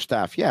a better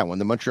staff? Yeah, when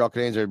the Montreal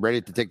Canadiens are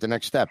ready to take the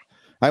next step.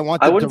 I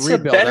want them to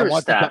rebuild.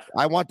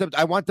 I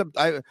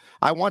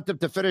want them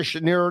to finish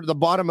near the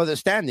bottom of the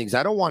standings.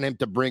 I don't want him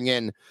to bring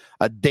in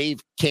a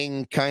Dave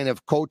King kind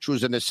of coach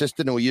who's an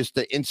assistant who used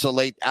to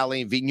insulate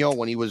Alain Vigneault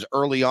when he was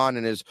early on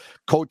in his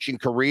coaching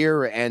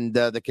career, and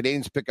the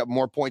Canadiens pick up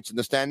more points in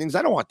the standings.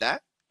 I don't want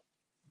that.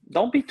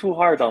 Don't be too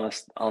hard on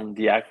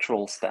the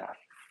actual staff.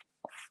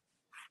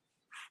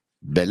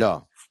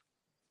 Bella,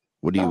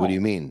 what do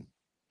you mean?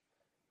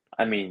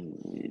 I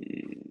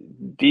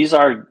mean, these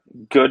are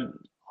good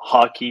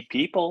hockey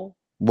people.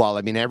 Well,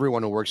 I mean,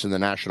 everyone who works in the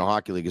National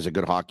Hockey League is a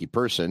good hockey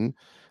person.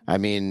 I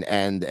mean,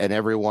 and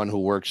everyone who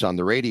works on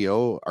the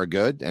radio are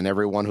good, and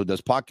everyone who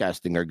does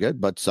podcasting are good,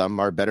 but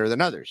some are better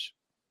than others.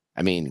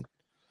 I mean,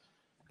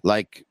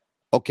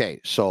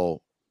 okay,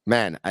 so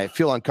man, I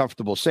feel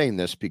uncomfortable saying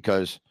this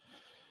because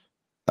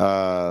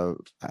I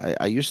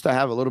used to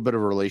have a little bit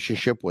of a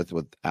relationship with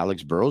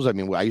Alex Burrows. I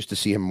mean, I used to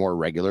see him more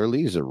regularly.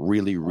 He's a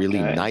really, really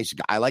nice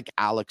guy. I like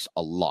Alex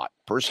a lot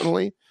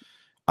personally.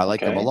 I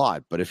like him a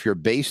lot. But if you're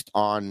based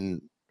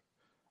on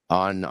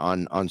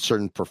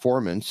certain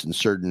performance and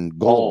certain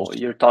goals,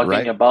 you're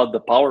talking about the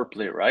power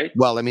play, right?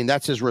 Well, I mean,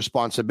 that's his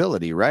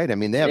responsibility, right? I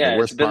mean, they have the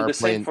worst power play.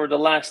 It's been the same for the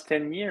last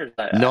 10 years.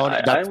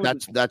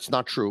 That's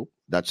not true.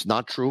 That's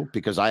not true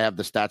because I have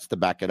the stats to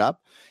back it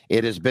up.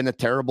 It has been a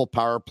terrible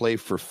power play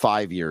for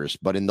 5 years,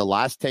 but in the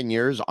last 10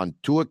 years, on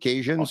 2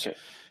 occasions,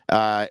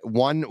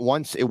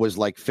 once it was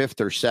like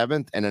 5th or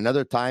 7th, and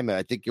another time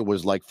I think it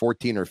was like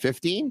 14 or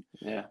 15.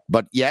 Yeah.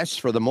 But yes,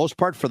 for the most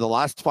part, for the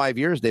last 5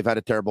 years, they've had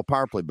a terrible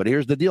power play. But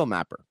here's the deal,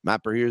 Mapper.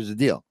 Here's the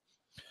deal.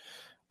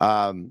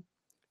 I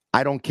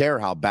don't care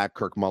how bad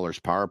Kirk Muller's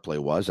power play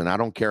was, and I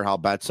don't care how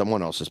bad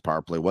someone else's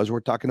power play was. We're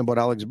talking about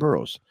Alex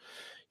Burrows.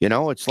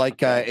 It's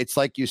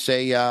like you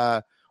say, you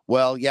know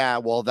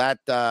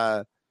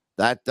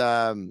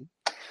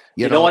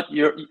what?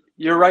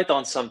 You're right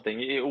on something.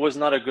 It was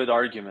not a good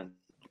argument.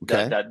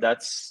 Okay.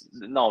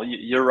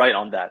 You're right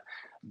on that.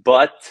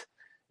 But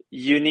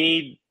you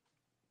need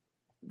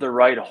the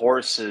right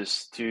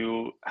horses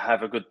to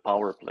have a good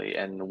power play.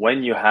 And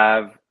when you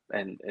have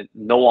and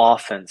no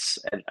offense,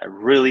 and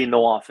really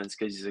no offense,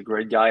 because he's a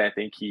great guy. I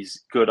think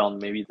he's good on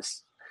maybe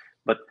this.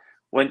 But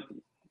when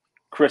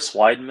Chris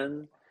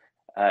Weidman,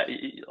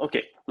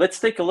 let's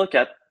take a look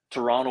at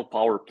Toronto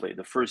power play,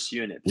 the first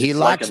unit. He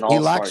lacks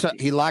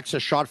a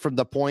shot from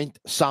the point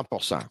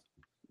 100%.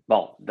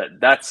 Well,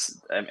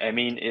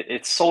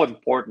 it's so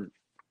important.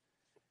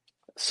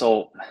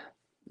 So,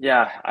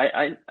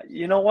 yeah,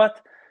 you know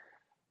what?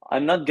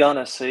 I'm not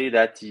gonna say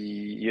that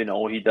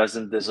he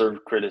doesn't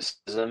deserve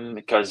criticism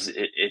because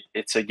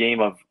it's a game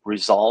of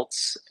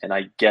results, and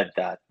I get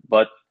that.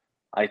 But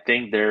I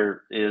think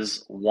there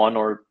is 1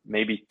 or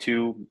maybe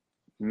 2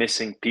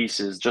 missing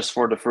pieces just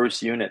for the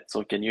first unit.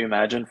 So can you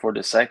imagine for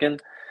the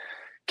second?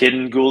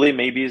 Kaden Goulet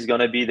maybe is going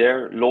to be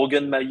there.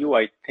 Logan Mailloux,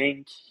 I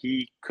think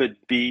he could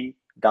be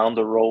down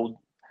the road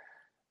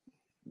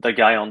the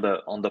guy on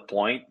the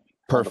point.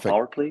 Perfect. On the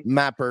power play.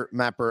 Mapper,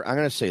 I'm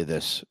going to say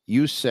this.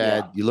 You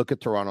said you look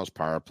at Toronto's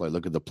power play,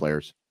 look at the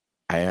players.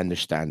 I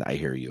understand. I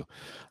hear you.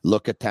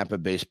 Look at Tampa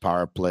Bay's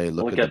power play.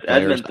 Look at the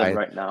players. Edmonton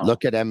right now.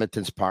 Look at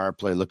Edmonton's power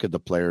play. Look at the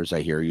players. I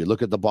hear you.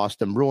 Look at the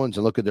Boston Bruins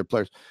and look at their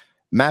players.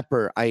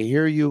 Mapper, I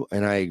hear you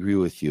and I agree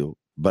with you.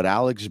 But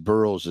Alex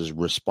Burrows'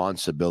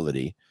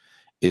 responsibility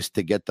is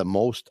to get the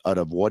most out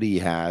of what he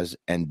has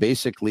and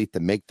basically to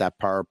make that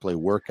power play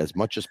work as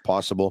much as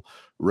possible,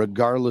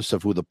 regardless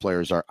of who the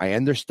players are. I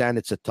understand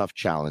it's a tough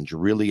challenge.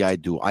 Really, I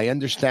do. I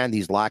understand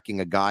he's lacking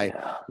a guy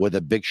with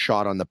a big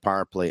shot on the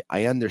power play.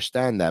 I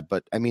understand that.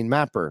 But I mean,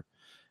 Mapper,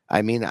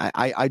 I mean,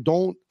 I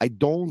don't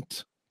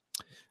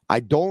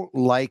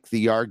like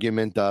the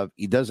argument of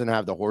he doesn't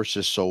have the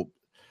horses. So,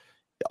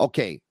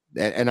 okay.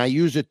 And I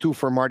use it too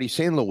for Marty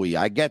St. Louis.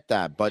 I get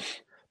that. But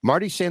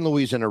Marty St.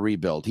 Louis is in a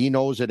rebuild. He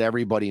knows it.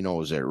 Everybody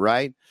knows it,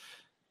 right?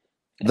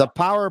 Yeah. The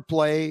power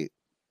play,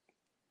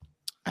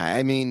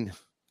 I mean,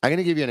 I'm going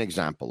to give you an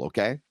example,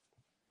 okay?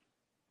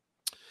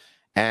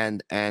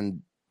 And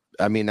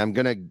I mean, I'm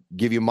going to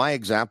give you my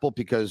example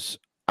because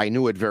I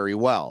knew it very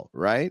well,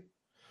 right?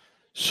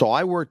 So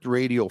I worked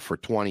radio for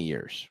 20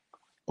 years,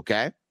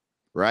 okay?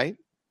 Right?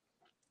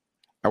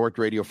 I worked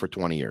radio for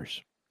 20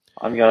 years.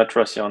 I'm going to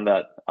trust you on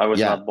that. I was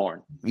not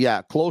born.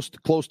 Yeah, close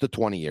to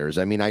 20 years.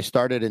 I mean, I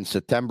started in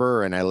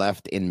September and I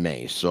left in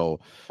May. So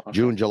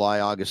June,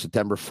 July, August,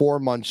 September, 4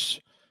 months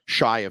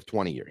shy of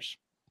 20 years.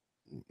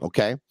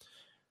 Okay.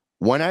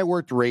 When I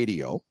worked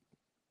radio,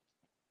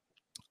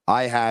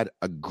 I had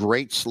a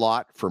great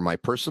slot for my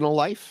personal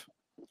life.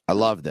 I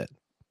loved it.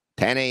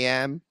 10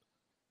 a.m.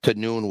 to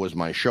noon was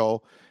my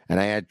show. And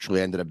I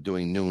actually ended up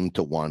doing noon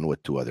to 1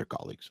 with 2 other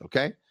colleagues.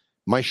 Okay.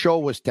 My show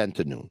was 10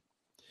 to noon.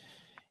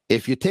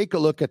 If you take a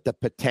look at the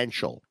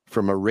potential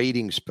from a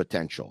ratings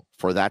potential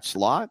for that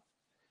slot,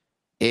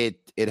 it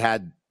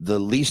had the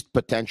least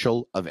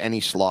potential of any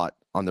slot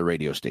on the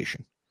radio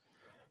station.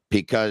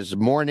 Because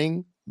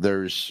morning,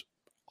 there's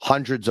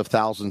hundreds of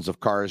thousands of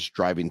cars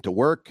driving to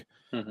work.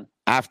 Mm-hmm.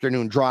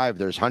 Afternoon drive,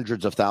 there's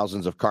hundreds of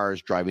thousands of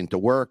cars driving to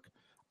work.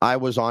 I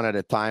was on at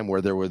a time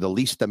where there were the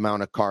least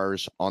amount of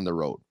cars on the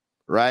road,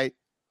 right?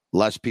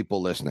 Less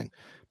people listening.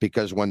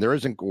 Because when there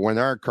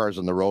are cars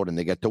on the road and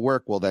they get to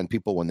work, well, then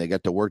people, when they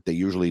get to work, they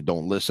usually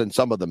don't listen.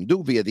 Some of them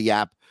do via the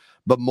app,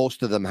 but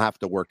most of them have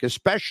to work,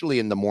 especially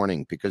in the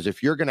morning. Because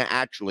if you're going to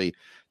actually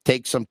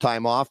take some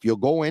time off, you'll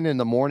go in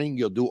the morning,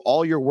 you'll do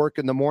all your work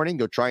in the morning,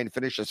 you'll try and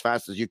finish as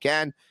fast as you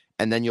can,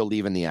 and then you'll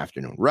leave in the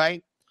afternoon,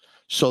 right?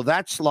 So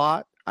that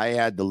slot, I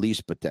had the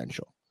least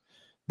potential.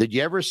 Did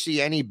you ever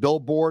see any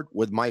billboard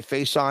with my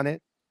face on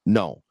it?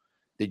 No.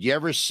 Did you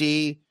ever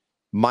see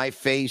my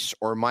face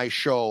or my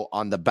show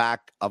on the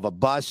back of a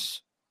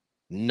bus?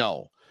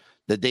 No.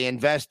 Did they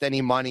invest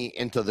any money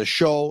into the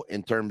show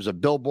in terms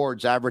of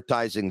billboards,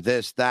 advertising,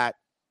 this, that?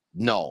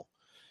 No.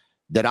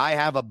 Did I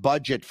have a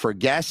budget for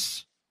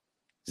guests?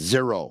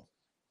 Zero.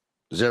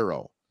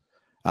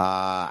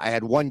 I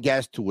had one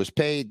guest who was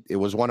paid. It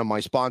was one of my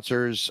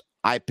sponsors.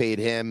 I paid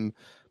him,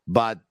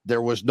 but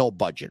there was no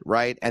budget,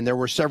 right? And there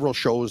were several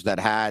shows that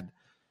had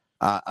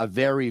a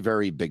very,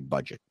 very big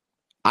budget.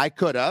 I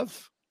could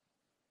have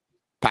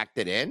packed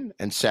it in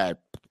and said,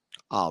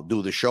 I'll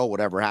do the show,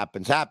 whatever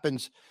happens,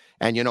 happens.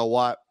 And you know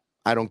what?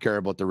 I don't care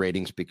about the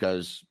ratings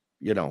because,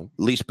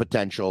 least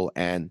potential.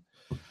 And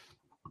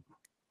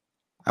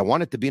I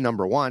wanted to be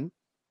number one.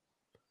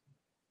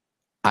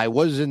 I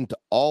wasn't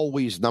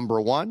always number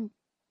one,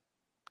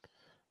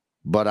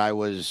 but I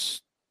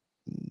was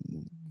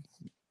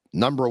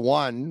number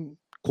one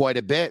quite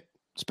a bit,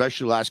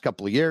 especially the last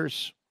couple of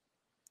years.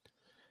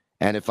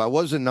 And if I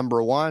wasn't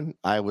number one,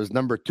 I was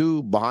number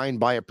two behind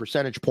by a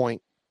percentage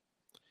point.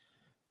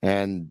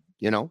 And,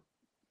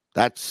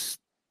 that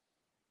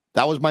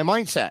was my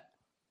mindset.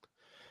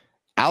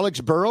 Alex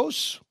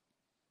Burrows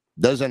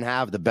doesn't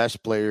have the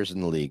best players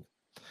in the league.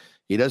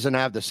 He doesn't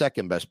have the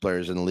second best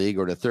players in the league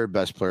or the third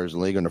best players in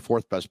the league or the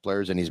fourth best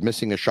players, and he's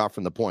missing a shot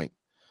from the point.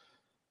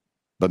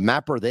 But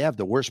Mapper, they have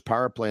the worst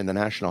power play in the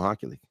National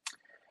Hockey League.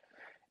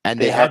 And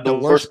they had the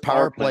worst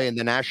power play in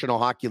the National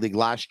Hockey League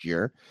last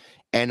year.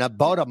 And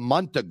about a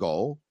month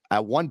ago,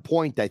 at one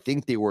point, I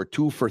think they were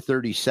 2 for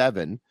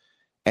 37.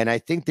 And I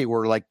think they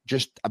were like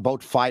just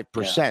about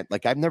 5%. Yeah.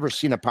 Like I've never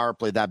seen a power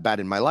play that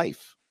bad in my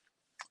life.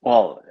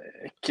 Well,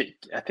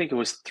 I think it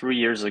was 3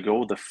 years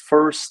ago. The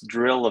first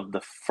drill of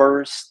the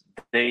first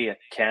day at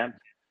camp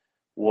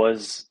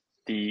was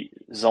the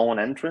zone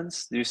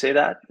entrance. Do you say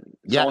that?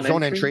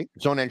 Zone entry.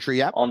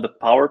 Yeah. On the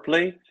power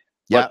play.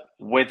 Yeah.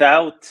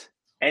 Without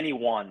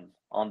anyone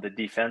on the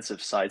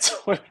defensive side.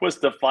 So it was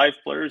the 5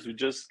 players who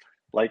just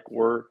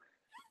were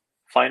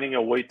finding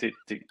a way to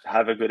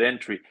have a good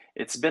entry.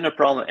 It's been a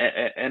problem.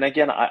 And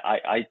again,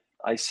 I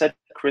said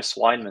Chris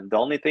Weidman. The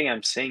only thing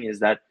I'm saying is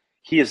that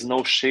he is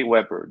no Shea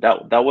Weber.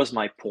 That was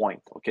my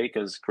point, okay?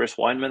 Because Chris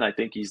Weidman, I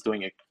think he's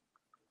doing a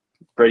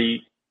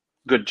pretty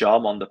good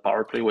job on the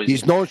power play.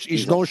 He's no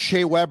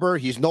Shea Weber.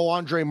 He's no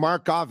Andre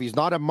Markov. He's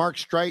not a Mark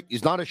Streit.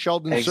 He's not a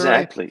Sheldon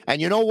exactly. Surrey.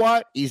 And you know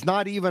what? He's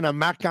not even a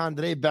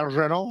Marc-André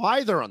Bergeron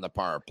either on the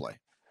power play.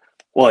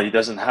 Well, he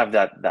doesn't have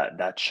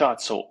that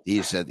shot. So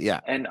he said, yeah.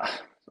 And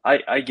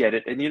I get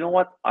it. And you know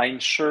what? I'm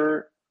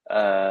sure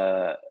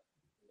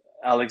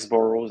Alex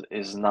Burrows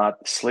is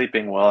not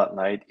sleeping well at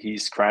night.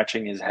 He's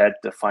scratching his head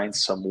to find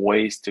some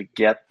ways to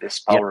get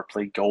this power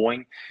play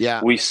going.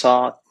 Yeah. We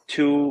saw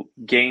 2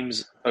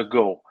 games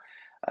ago,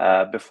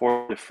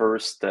 before the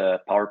first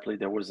power play,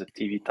 there was a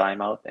TV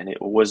timeout, and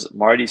it was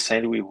Marty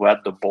St. Louis who had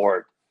the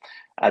board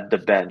at the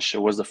bench.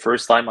 It was the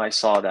first time I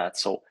saw that.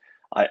 So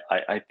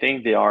I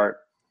think they are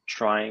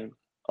trying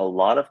a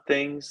lot of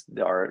things.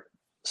 They are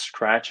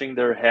scratching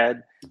their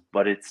head,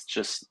 but it's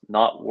just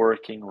not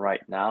working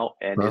right now,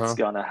 and it's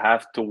gonna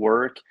have to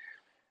work.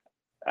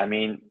 I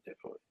mean,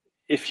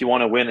 if you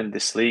want to win in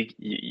this league,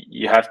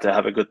 you have to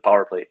have a good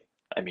power play.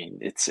 I mean,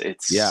 it's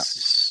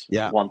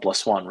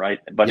 1+1, right?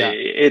 But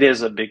it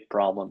is a big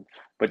problem.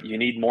 But you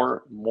need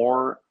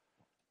more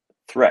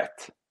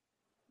threat.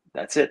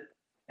 That's it,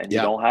 and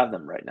you don't have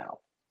them right now.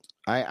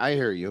 I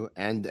hear you.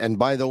 And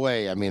by the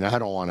way, I mean, I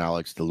don't want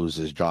Alex to lose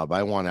his job.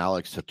 I want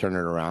Alex to turn it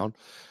around.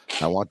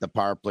 I want the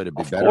power play to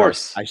be better.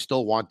 Course. I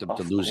still want them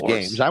to lose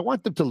games. I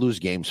want them to lose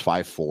games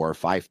 5-4,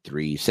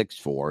 5-3,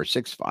 6-4,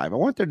 6-5. I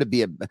want there to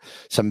be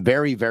some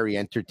very, very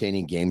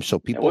entertaining games so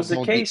people. It was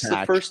the case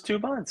the first 2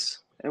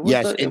 months.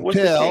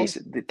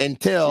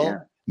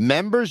 Until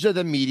members of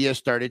the media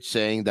started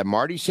saying that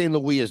Marty St.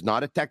 Louis is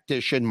not a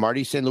tactician.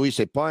 Marty St. Louis,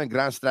 c'est pas un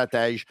grand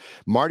stratège.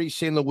 Marty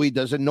St. Louis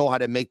doesn't know how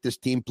to make this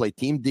team play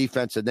team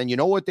defense. And then you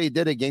know what they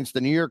did against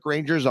the New York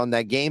Rangers on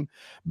that game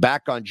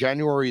back on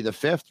January the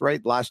 5th,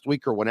 right? Last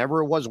week or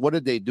whenever it was. What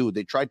did they do?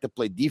 They tried to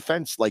play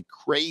defense like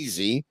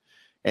crazy,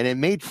 and it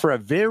made for a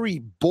very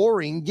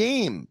boring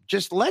game.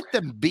 Just let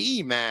them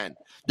be, man.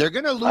 They're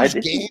going to lose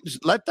games.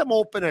 Let them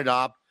open it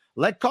up.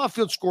 Let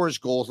Caulfield score his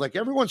goals. Like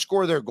everyone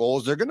score their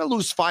goals. They're going to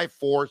lose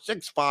 5-4,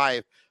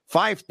 6-5,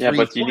 5-3. Yeah,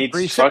 but you need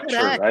structure,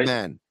 right?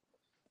 Man.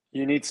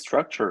 You need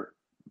structure.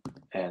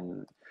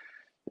 And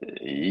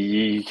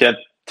you can't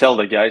tell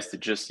the guys to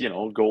just,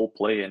 go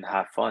play and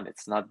have fun.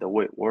 It's not the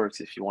way it works.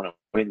 If you want to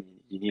win,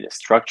 you need a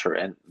structure.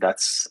 And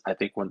that's, I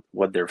think,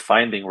 what they're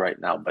finding right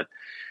now. But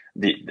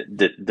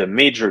the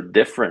major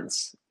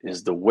difference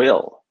is the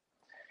will.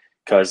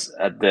 Because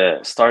at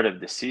the start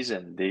of the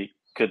season, they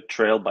could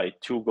trail by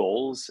 2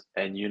 goals,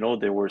 and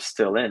they were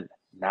still in.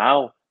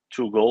 Now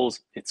 2 goals,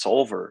 it's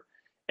over,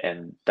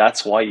 and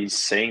that's why he's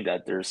saying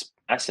that there's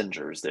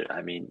passengers there.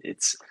 I mean,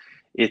 it's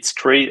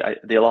crazy.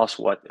 They lost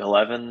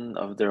 11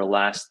 of their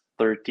last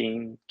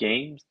 13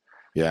 games.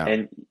 Yeah,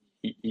 and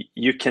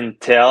you can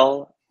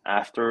tell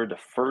after the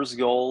first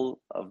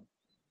goal of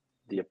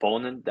the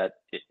opponent that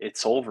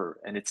it's over,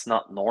 and it's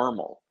not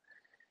normal.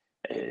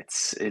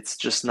 It's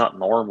just not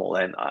normal,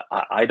 and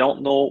I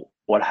don't know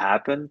what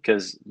happened,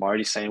 because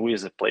Marty St. Louis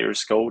is a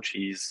player's coach.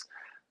 He's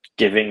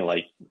giving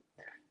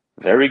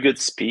very good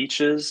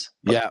speeches,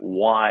 but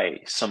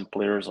why some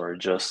players are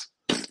just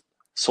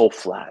so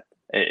flat?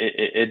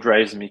 It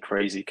drives me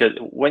crazy, because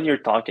when you're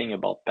talking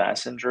about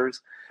passengers,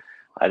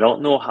 I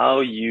don't know how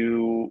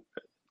you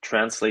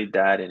translate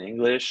that in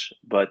English,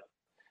 but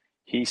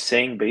he's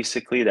saying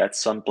basically that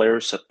some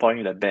players se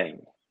pognent le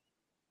beigne.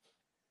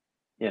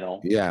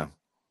 Yeah.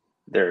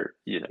 They're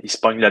he's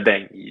pognent le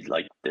beigne.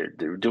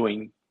 They're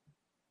doing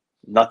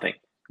nothing.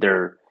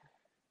 They're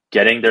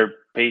getting their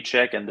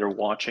paycheck, and they're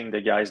watching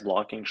the guys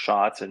blocking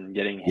shots and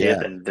getting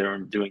hit, and they're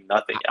doing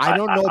nothing. I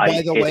don't know,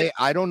 by the way,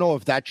 I don't know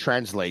if that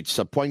translates.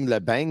 Pogne le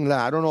beigne,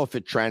 I don't know if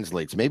it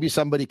translates. Maybe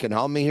somebody can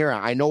help me here.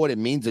 I know what it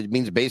means. It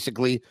means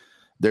basically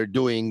they're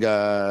doing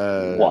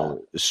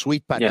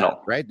sweet patate,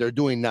 right? They're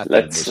doing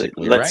nothing.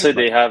 Let's say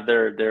they have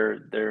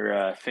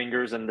their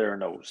fingers in their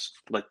nose.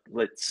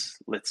 Let's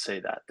say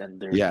that.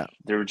 And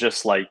they're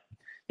just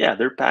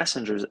they're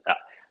passengers.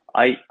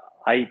 I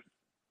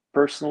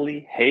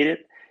personally hate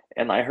it,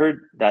 and I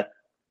heard that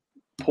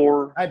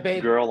poor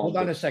girl. Hold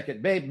on a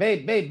second, babe.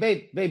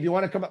 You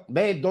want to come up,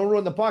 babe? Don't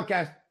ruin the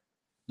podcast.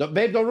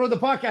 Babe, don't ruin the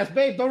podcast.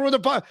 Babe, don't ruin the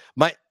podcast.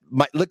 My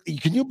look.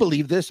 Can you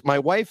believe this? My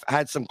wife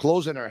had some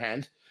clothes in her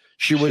hand.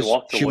 She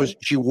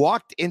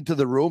walked into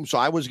the room, so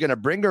I was going to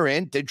bring her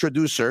in to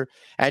introduce her,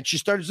 and she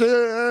starts. Can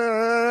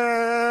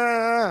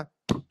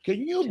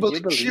you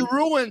believe she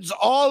ruins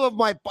all of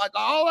my?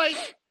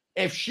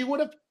 If she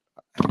would have.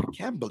 I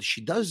can't believe she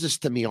does this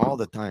to me all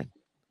the time.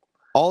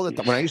 All the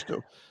time. When I used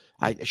to,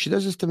 she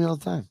does this to me all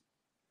the time.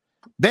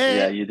 Babe,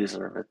 yeah, you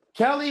deserve it.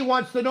 Kelly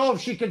wants to know if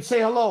she can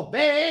say hello.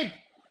 Babe,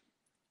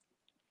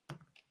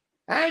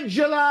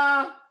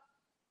 Angela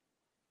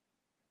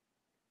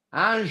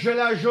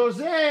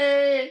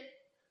Jose.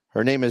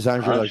 Her name is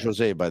Angela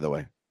Jose, by the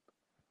way.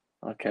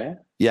 Okay.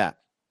 Yeah.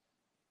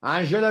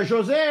 Angela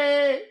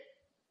Jose.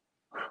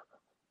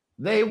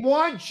 They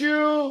want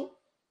you.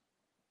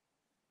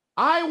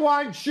 I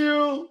want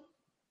you.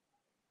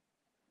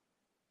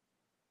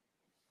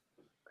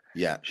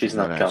 Yeah, she's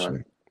not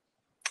coming.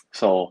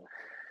 So,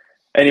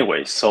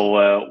 anyway,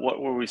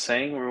 what were we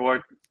saying? We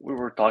were we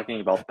were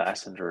talking about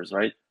passengers,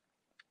 right?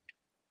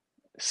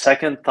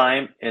 Second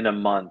time in a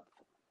month.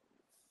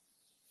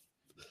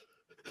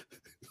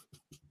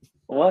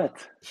 What?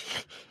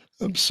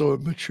 I'm so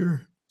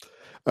immature.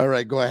 All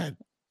right, go ahead.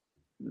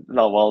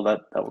 No, well,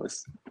 that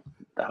was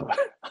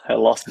I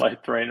lost my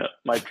train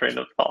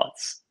of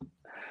thoughts.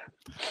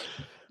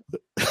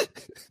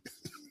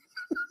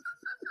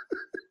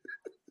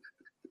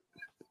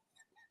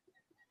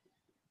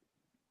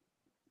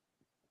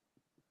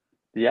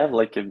 Do you have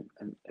like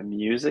a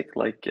music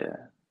like?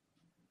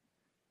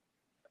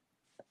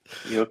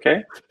 You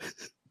okay?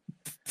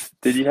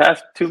 Did you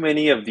have too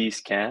many of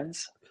these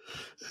cans?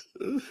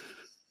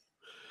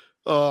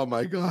 Oh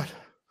my God.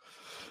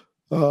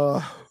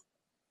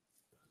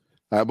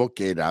 I'm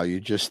okay now. You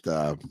just,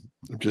 I'm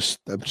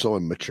so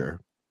immature.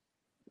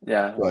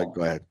 Yeah. Go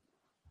ahead.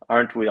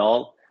 Aren't we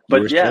all?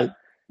 But yeah.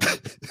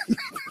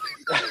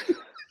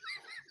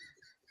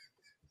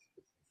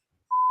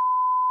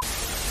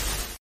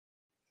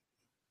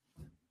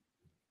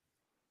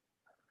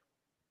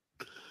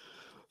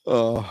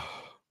 You're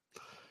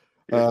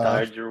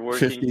tired. You're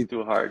working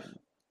too hard.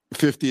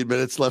 15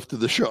 minutes left of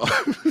the show.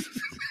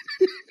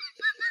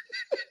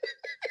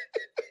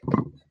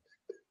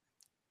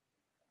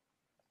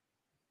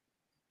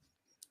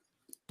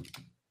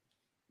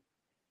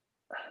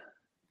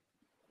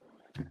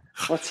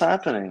 What's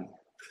happening?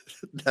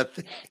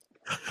 Nothing.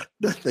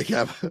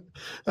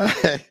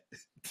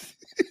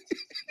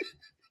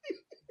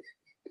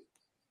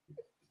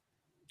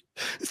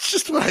 It's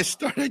just when I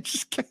start, I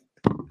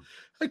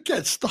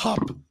can't stop.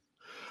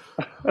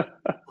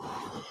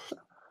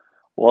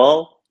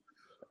 Well,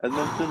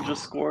 Edmonton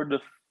just scored the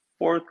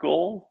fourth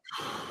goal.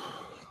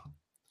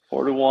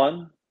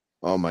 4-1.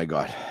 Oh my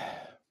God.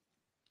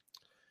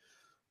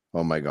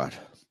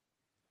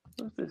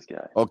 Who's this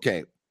guy?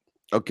 Okay,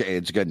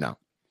 it's good now.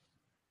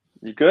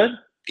 You good?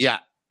 Yeah.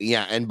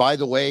 And by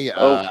the way,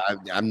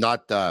 I'm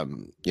not,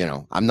 I'm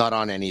not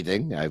on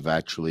anything. I've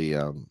actually,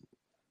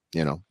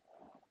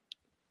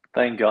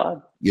 Thank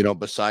God.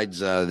 Besides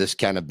this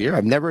can of beer,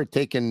 I've never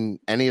taken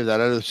any of that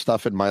other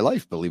stuff in my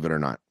life, believe it or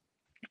not.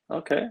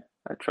 Okay,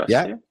 I trust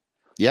you.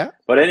 Yeah.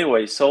 But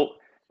anyway, so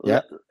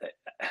yeah.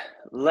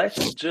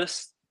 Let's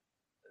just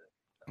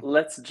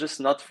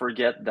not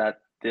forget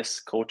that this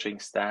coaching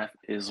staff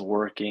is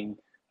working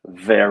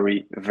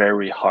very,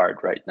 very hard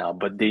right now,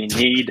 but they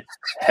need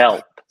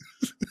help.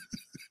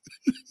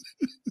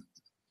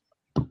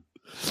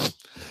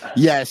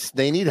 Yes,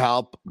 they need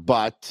help,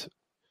 but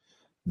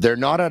they're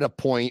not at a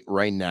point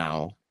right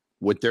now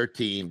with their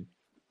team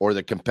or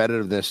the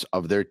competitiveness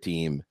of their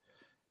team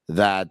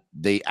that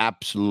they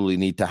absolutely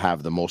need to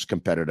have the most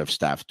competitive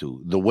staff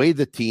too. The way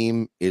the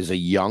team is a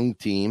young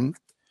team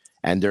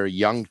and they're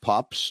young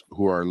pups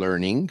who are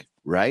learning,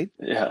 right?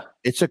 Yeah.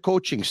 It's a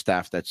coaching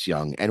staff that's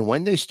young. And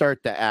when they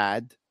start to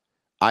add,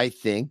 I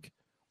think,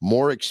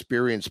 more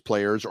experienced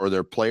players or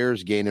their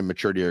players gain in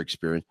maturity or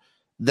experience,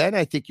 then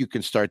I think you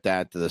can start to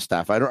add to the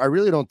staff. I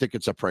really don't think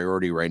it's a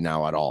priority right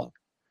now at all.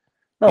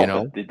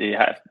 No, but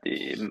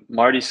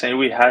Marty St.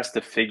 Louis has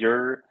to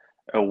figure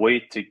a way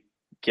to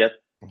get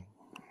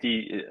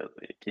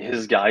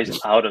his guys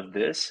out of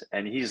this,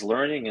 and he's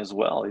learning as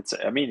well. It's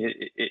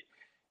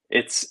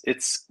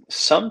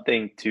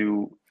something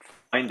to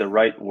find the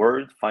right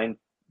word, find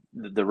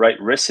the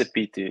right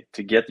recipe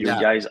to get your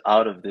guys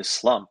out of this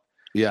slump.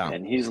 Yeah,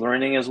 and he's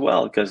learning as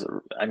well, because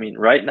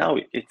right now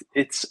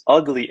it's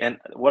ugly. And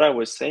what I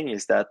was saying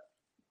is that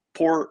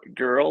poor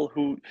girl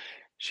who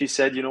she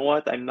said, you know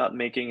what, I'm not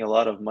making a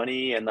lot of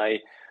money, and I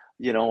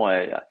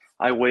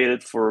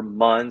waited for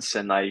months,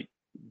 and I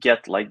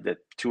get like the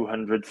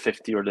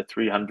 $250 or the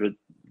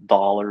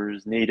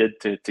 $300 needed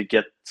to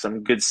get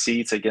some good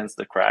seats against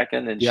the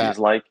Kraken, and she's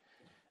like,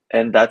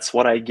 and that's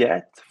what I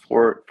get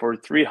for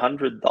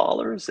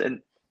 $300,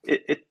 and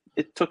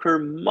it took her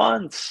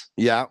months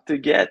to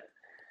get.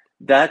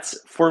 That's,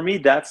 for me,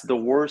 that's the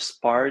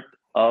worst part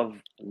of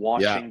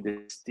watching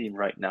this team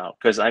right now,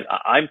 because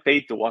I'm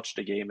paid to watch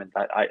the game, and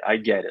I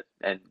get it.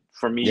 And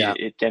for me,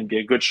 it can be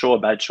a good show, a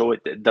bad show.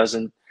 It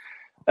doesn't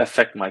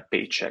affect my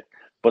paycheck.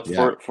 But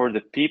for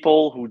the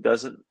people who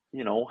doesn't,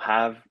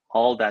 have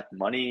all that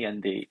money,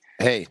 and it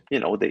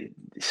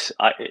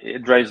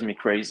drives me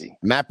crazy.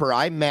 Mapper,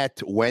 I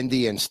met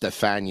Wendy and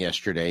Stefan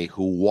yesterday,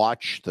 who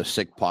watched the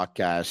Sick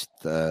podcast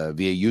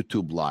via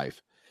YouTube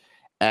Live.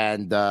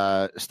 And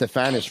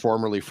Stefan is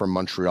formerly from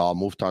Montreal,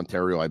 moved to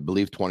Ontario, I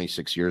believe,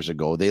 26 years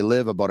ago. They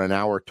live about an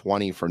hour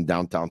 20 from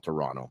downtown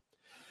Toronto.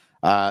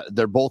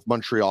 They're both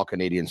Montreal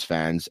Canadiens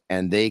fans,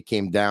 and they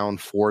came down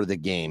for the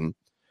game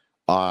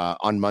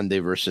on Monday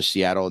versus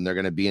Seattle, and they're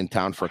going to be in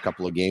town for a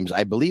couple of games.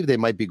 I believe they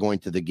might be going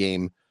to the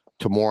game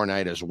tomorrow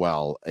night as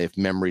well, if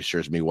memory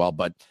serves me well.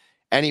 But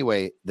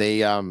anyway,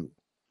 they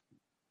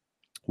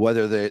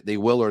whether they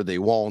will or they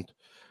won't,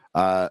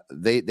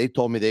 they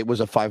told me it was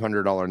a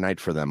 $500 night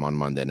for them on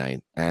Monday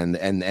night, and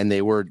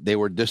they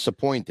were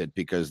disappointed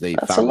because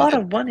that's a lot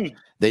of money.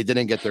 They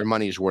didn't get their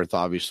money's worth,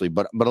 obviously.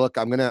 But look,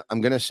 I'm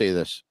gonna say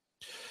this.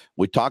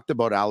 We talked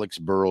about Alex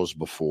Burrows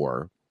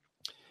before,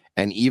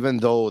 And even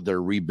though they're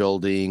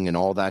rebuilding and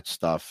all that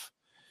stuff,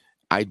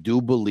 I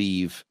do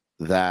believe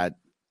that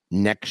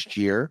next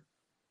year,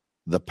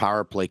 the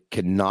power play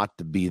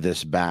cannot be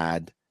this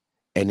bad.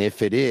 And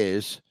if it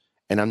is,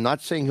 and I'm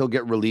not saying he'll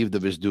get relieved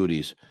of his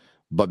duties,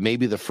 but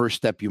maybe the first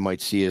step you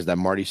might see is that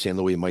Marty St.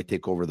 Louis might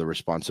take over the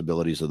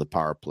responsibilities of the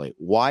power play.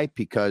 Why?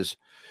 Because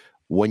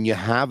when you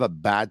have a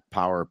bad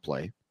power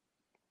play,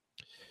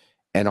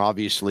 and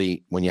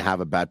obviously when you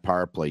have a bad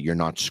power play, you're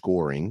not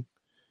scoring.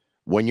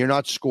 When you're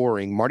not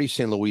scoring, Marty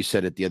St. Louis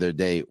said it the other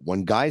day,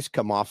 when guys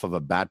come off of a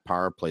bad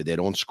power play, they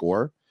don't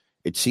score.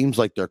 It seems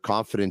like their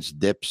confidence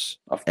dips,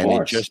 and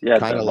it just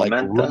kind of like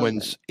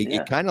ruins.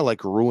 It kind of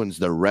like ruins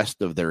the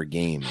rest of their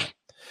game.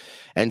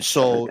 And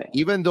so,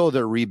 even though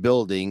they're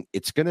rebuilding,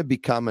 it's going to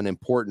become an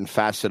important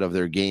facet of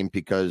their game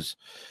because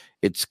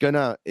it's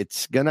gonna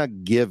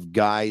give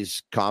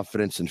guys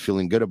confidence and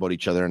feeling good about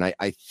each other. And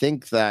I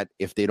think that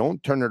if they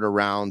don't turn it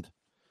around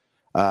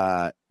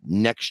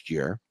next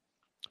year,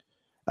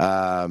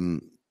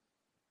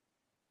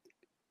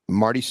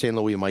 Marty St.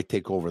 Louis might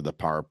take over the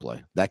power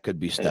play. That could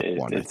be step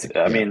one.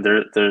 I mean,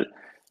 they're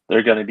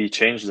going to be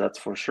changed. That's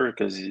for sure.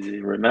 Because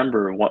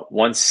remember,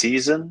 one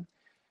season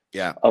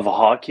of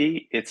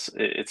hockey,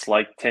 it's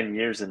like 10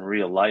 years in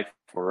real life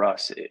for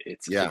us.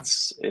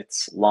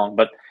 It's long.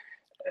 But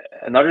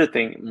another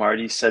thing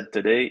Marty said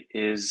today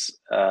is,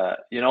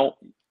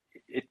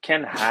 it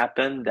can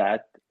happen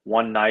that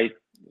one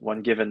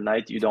given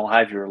night, you don't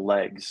have your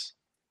legs.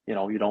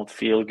 You don't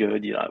feel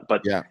good.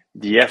 But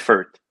the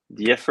effort,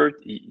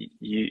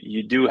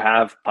 you do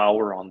have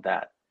power on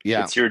that.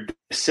 Yeah. It's your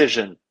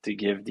decision to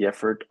give the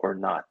effort or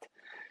not.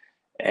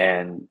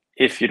 And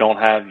if you don't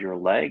have your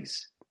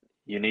legs,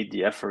 you need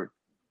the effort,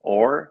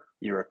 or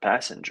you're a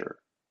passenger.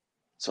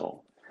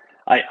 So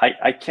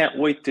I can't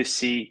wait to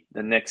see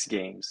the next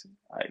games,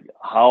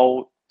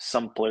 how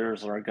some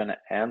players are going to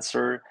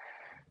answer.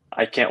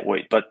 I can't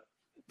wait. But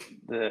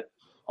the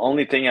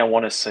only thing I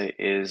want to say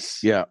is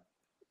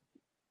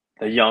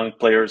the young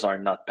players are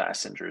not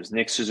passengers.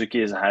 Nick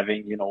Suzuki is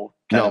having,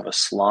 kind of a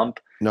slump.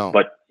 No.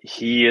 But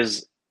he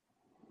is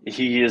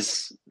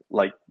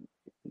like,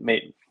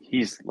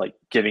 he's like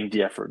giving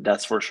the effort.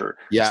 That's for sure.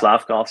 Yeah.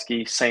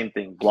 Slavkovsky, same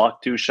thing.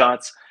 Blocked 2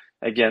 shots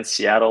against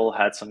Seattle,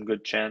 had some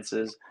good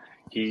chances.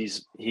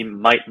 He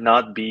might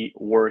not be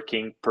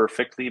working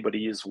perfectly, but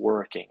he is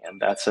working,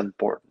 and that's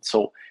important.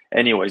 So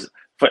anyways,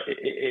 but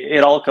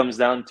it all comes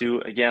down to,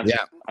 again,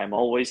 I'm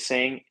always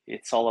saying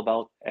it's all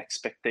about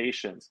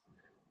expectations.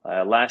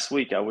 Last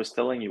week I was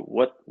telling you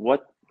what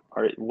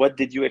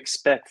did you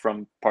expect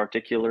from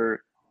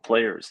particular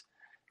players?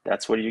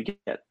 That's what you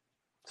get.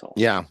 So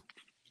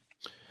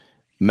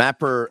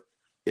Mapper,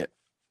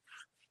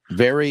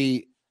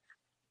 very.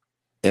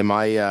 Am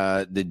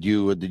I? Did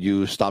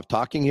you stop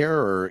talking here,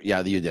 or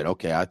you did?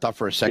 Okay, I thought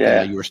for a second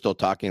that you were still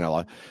talking a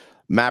lot.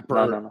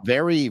 Mapper, no.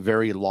 Very,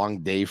 very long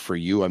day for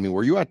you. I mean,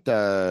 were you at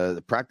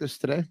the practice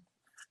today?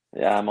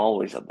 Yeah, I'm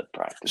always at the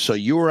practice. So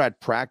you were at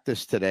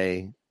practice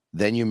today.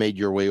 Then you made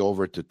your way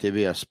over to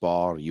TVA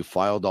Sport. You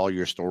filed all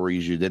your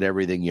stories. You did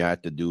everything you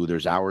had to do.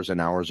 There's hours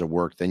and hours of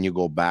work. Then you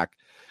go back.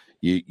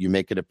 You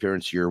make an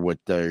appearance here with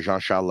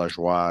Jean-Charles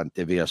Lajoie on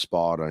TVA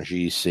Sport on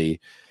GEC.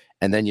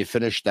 And then you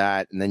finish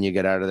that, and then you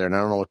get out of there. And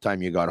I don't know what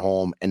time you got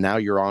home. And now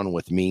you're on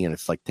with me, and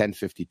it's like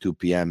 10:52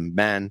 p.m.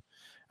 Man,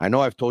 I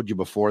know I've told you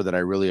before that I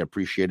really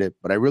appreciate it,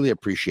 but I really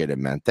appreciate it,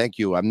 man. Thank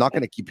you. I'm not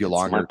going to keep you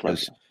longer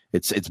because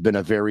it's been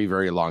a very,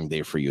 very long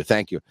day for you.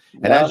 Thank you.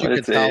 And as you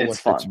can tell,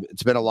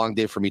 it's been a long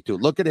day for me too.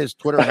 Look at his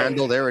Twitter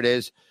handle. There it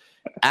is.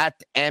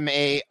 At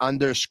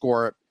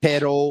 @MA_Perrault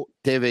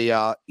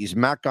TVA. He's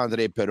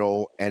Marc-André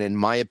Perrault. And in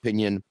my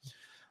opinion,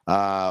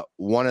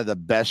 one of the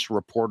best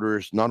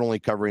reporters, not only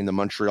covering the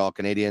Montreal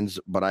Canadiens,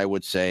 but I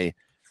would say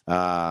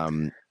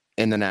in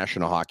the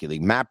National Hockey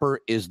League. Mapper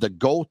is the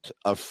GOAT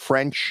of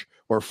French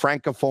or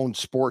Francophone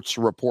sports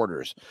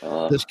reporters.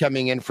 This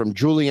coming in from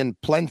Julien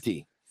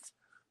Plenty.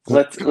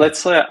 Let's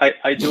say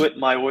I do it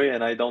my way,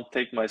 and I don't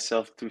take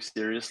myself too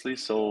seriously.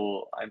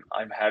 So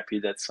I'm happy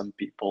that some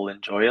people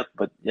enjoy it.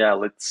 But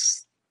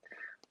let's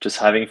just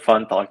having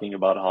fun talking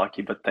about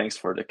hockey. But thanks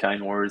for the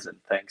kind words, and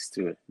thanks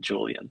to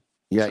Julien.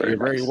 Yeah, you're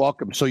very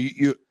welcome. So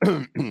you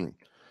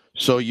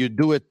so you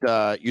do it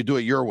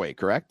your way,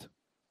 correct?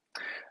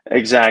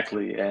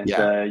 Exactly. And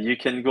you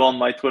can go on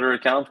my Twitter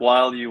account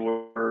while you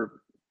were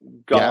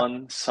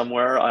gone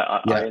somewhere.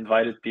 I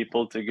invited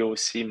people to go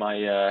see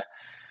my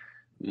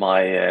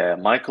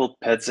Michael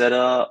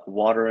Pezzetta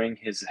watering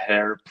his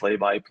hair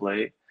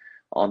play-by-play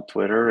on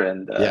Twitter,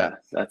 and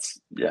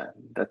that's.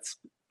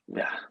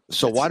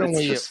 So why don't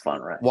we just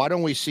fun, right? Why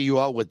don't we see you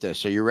out with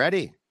this? Are you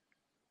ready?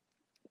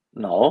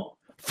 No.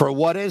 For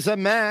what is a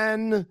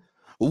man?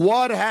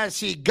 What has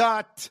he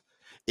got?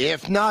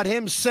 If not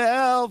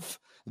himself,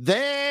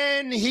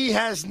 then he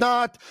has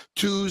not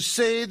to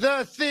say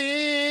the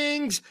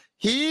things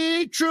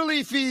he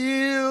truly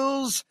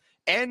feels,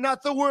 and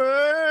not the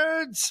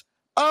words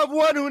of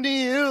one who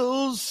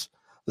kneels.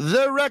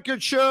 The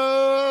record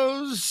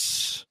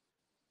shows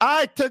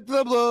I took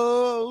the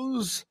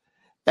blows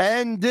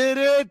and did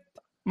it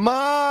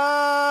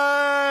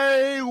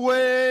My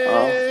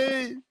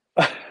way.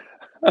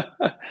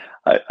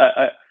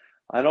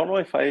 I don't know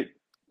if I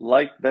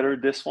like better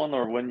this one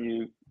or when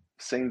you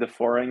sing the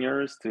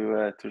Foreigners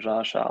to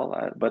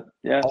Jean-Charles, but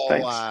yeah,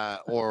 thanks.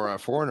 Or a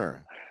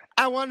Foreigner.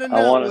 I want to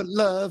know what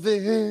love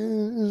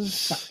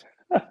is.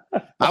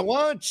 I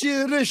want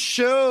you to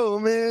show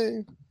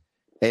me.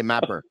 Hey,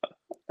 Mapper,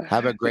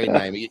 have a great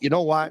night. You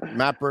know what,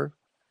 Mapper?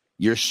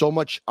 You're so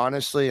much,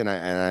 honestly,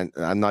 and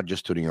I'm not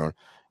just tooting your own.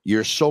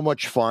 You're so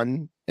much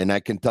fun, and I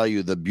can tell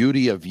you the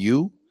beauty of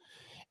you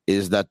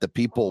is that the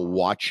people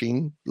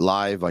watching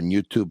live on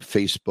YouTube,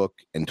 Facebook,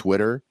 and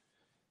Twitter,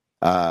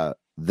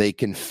 they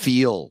can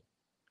feel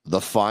the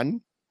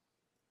fun,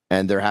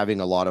 and they're having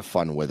a lot of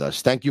fun with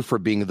us. Thank you for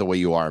being the way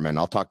you are, man.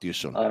 I'll talk to you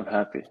soon. I'm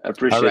happy. I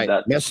appreciate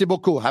that. Merci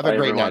beaucoup. Have a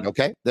great everyone. night,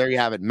 okay? There you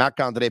have it.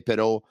 Marc-André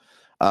Perreault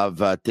of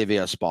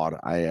TVA Sport.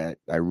 I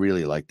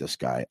really like this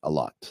guy a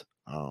lot.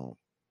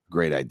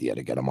 Great idea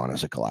to get him on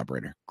as a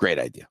collaborator. Great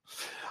idea.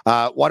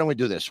 Why don't we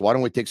do this? Why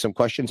don't we take some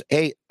questions?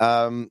 Hey,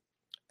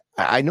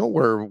 I know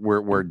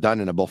we're done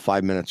in about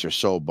 5 minutes or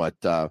so, but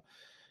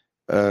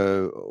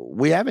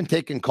we haven't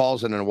taken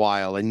calls in a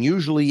while, and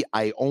usually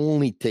I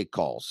only take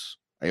calls.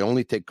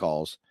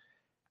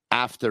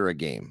 After a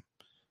game,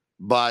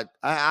 but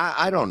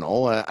I don't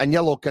know.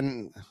 Agnello,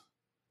 can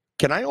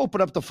I open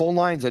up the phone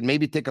lines and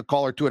maybe take a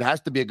call or two? It has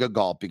to be a good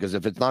call, because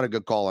if it's not a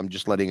good call, I'm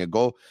just letting it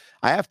go.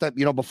 I have to,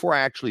 before I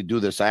actually do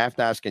this, I have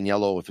to ask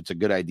Agnello if it's a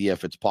good idea,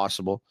 if it's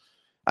possible.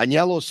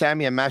 Agnello,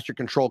 Sammy, and Master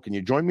Control, can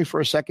you join me for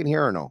a second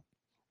here or no?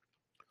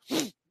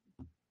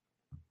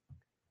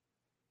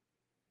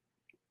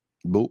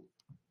 Boo.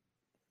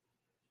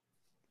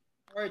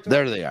 Right,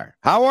 there they are.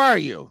 How are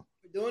you?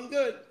 Doing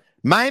good.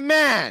 My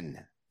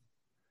man.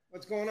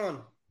 What's going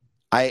on?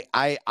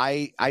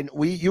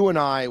 You and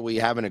I, we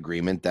have an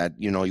agreement that,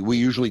 we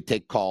usually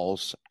take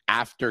calls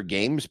after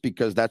games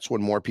because that's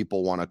when more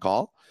people want to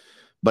call.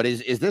 But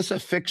is this a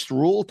fixed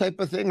rule type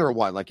of thing or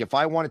what? Like if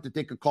I wanted to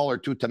take a call or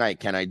two tonight,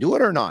 can I do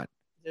it or not?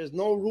 There's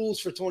no rules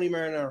for Tony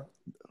Marinaro.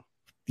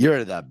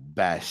 You're the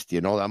best.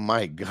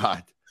 My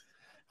God.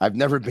 I've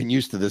never been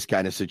used to this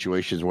kind of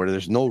situations where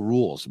there's no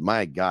rules.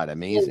 My God,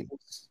 amazing.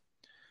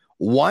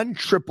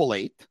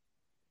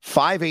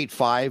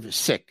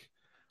 1-888-585-SICK.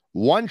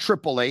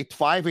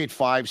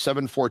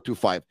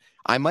 1-888-585-7425.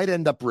 I might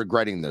end up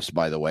regretting this,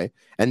 by the way.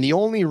 And the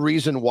only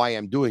reason why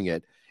I'm doing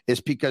it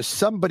is because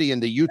somebody in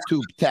the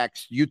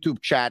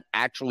YouTube chat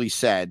actually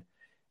said,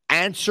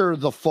 answer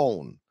the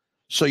phone.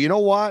 So you know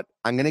what?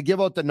 I'm going to give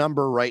out the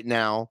number right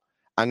now.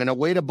 I'm going to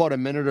wait about a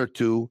minute or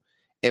two.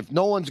 If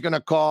no one's going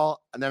to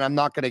call, then I'm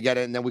not going to get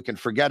it, and then we can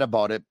forget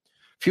about it.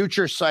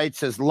 Future Sight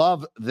says,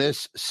 love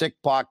this sick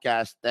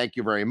podcast. Thank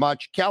you very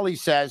much. Kelly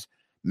says,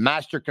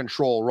 Master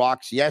Control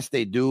rocks. Yes,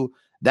 they do.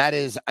 That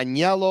is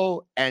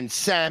Agnello and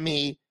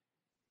Sammy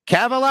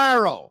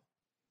Cavallaro,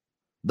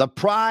 the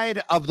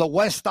pride of the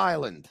West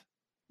Island.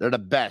 They're the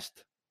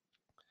best.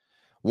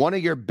 One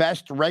of your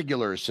best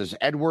regulars, says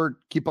Edward.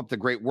 Keep up the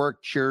great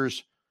work.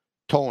 Cheers,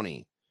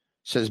 Tony.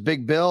 Says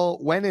Big Bill,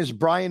 when is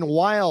Brian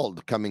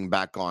Wilde coming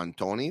back on,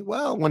 Tony?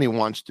 Well, when he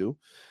wants to.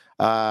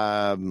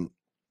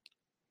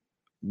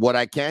 What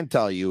I can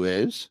tell you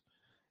is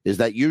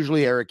that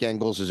usually Eric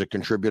Engels is a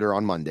contributor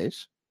on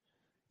Mondays.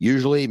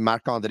 Usually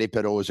Marc-André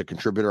Perreault is a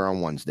contributor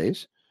on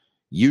Wednesdays.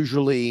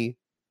 Usually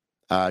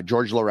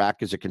George Larac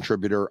is a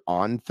contributor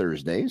on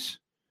Thursdays.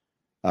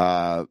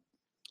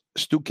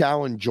 Stu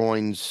Cowan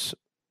joins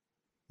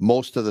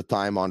most of the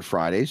time on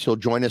Fridays. He'll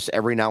join us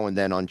every now and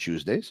then on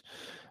Tuesdays.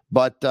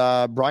 But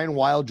Brian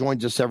Wilde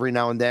joins us every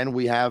now and then.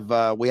 We have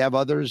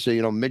others.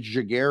 Mitch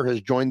Jaguar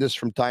has joined us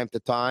from time to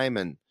time,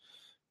 and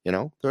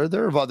there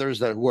are others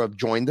who have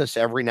joined us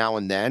every now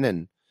and then.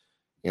 And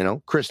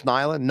Chris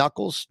Nyland,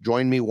 Knuckles,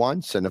 joined me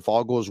once, and if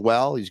all goes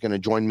well, he's going to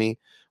join me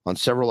on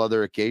several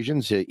other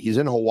occasions. He's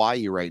in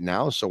Hawaii right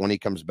now, so when he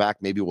comes back,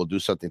 maybe we'll do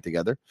something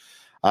together.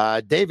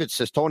 David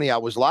says, Tony, I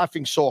was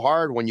laughing so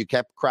hard when you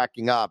kept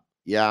cracking up.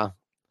 Yeah.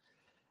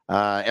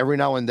 Every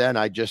now and then,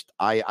 I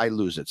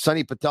lose it.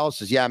 Sonny Patel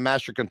says, yeah,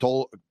 Master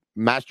Control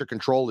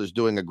is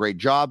doing a great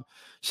job.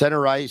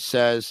 Center Ice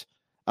says,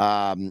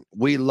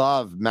 we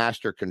love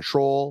Master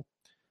Control.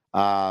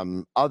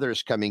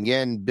 Others coming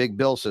in. Big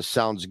Bill says,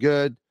 sounds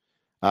good.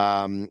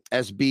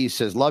 SB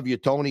says, love you,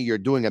 Tony. You're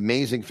doing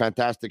amazing,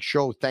 fantastic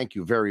show. Thank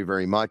you very,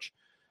 very much.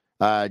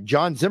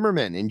 John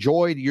Zimmerman,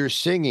 enjoyed your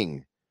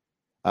singing.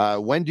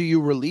 When do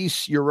you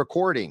release your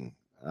recording?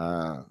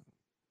 I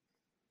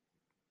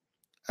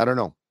don't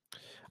know.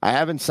 I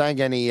haven't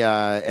sang any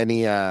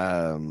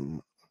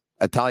Italian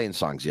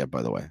songs yet,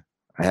 by the way.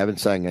 I haven't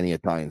sang any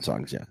Italian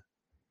songs yet.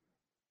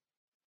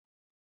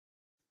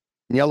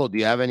 Yellow, do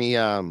you have any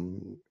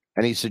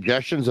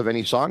suggestions of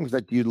any songs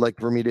that you'd like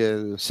for me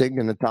to sing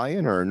in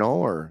Italian, or no,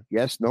 or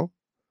yes, no?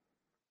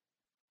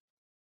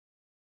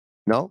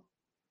 No?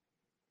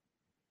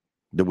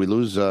 Did we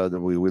lose?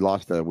 We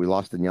lost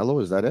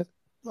Agnello? Is that it?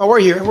 Oh, we're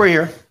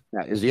here.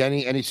 Yeah. Is there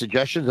any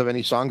suggestions of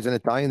any songs in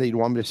Italian that you'd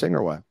want me to sing,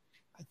 or what?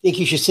 I think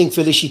you should sing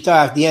Felicità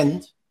at the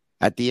end.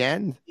 At the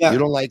end? Yeah. You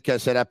don't like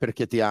Sarà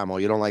perché ti amo.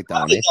 You don't like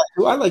that one, eh?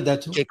 I like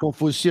that too. Che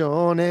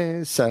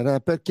confusione, sarà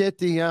perché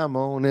ti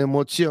amo,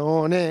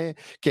 un'emozione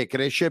che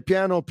cresce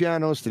piano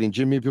piano,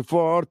 stringimi più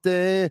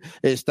forte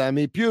e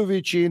stammi più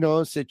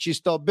vicino, se ci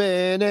sto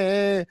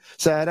bene,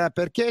 sarà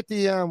perché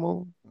ti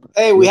amo.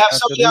 Hey, we have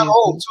somebody on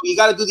hold, so you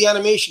got to do the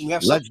animation.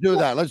 Let's do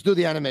that. Let's do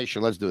the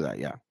animation. Let's do that,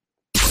 yeah.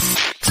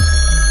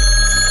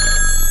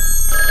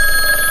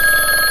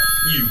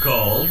 You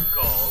called.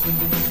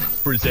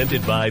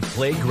 Presented by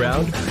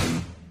Playground.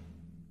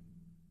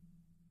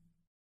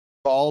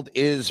 Called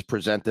is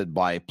presented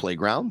by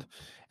Playground.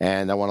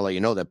 And I want to let you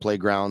know that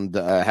Playground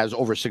has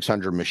over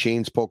 600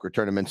 machines, poker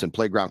tournaments, and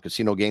Playground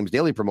casino games,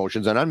 daily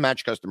promotions, and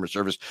unmatched customer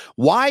service.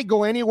 Why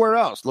go anywhere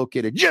else?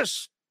 Located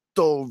just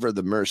over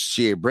the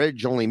Mercier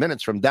Bridge, only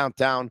minutes from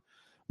downtown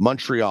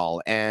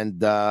Montreal. And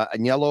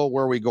Agnello,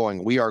 where are we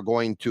going? We are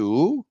going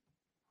to...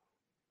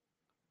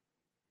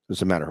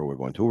 Doesn't matter who we're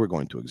going to. Who we're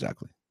going to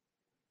exactly.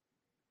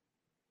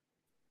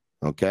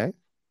 Okay.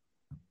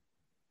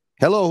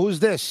 Hello, who's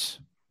this?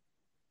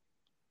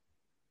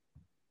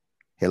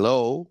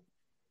 Hello?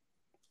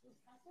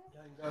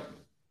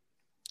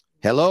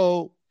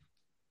 Hello?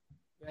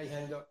 Yeah, he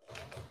hung up.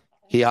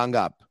 He hung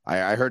up.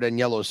 I heard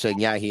Agnello saying,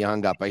 yeah, he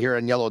hung up. I hear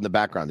Agnello in the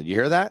background. Did you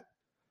hear that?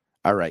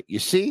 All right. You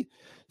see,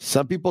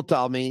 some people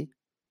tell me,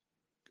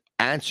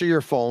 answer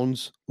your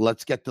phones.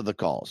 Let's get to the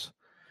calls.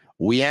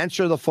 We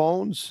answer the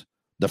phones.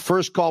 The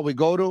first call we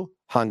go to,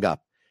 hung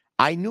up.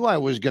 I knew I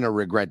was going to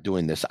regret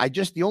doing this.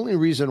 The only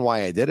reason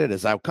why I did it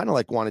is I kind of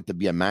like wanted to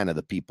be a man of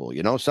the people.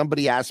 You know,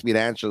 somebody asked me to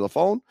answer the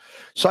phone.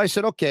 So I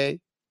said, okay,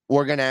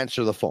 we're going to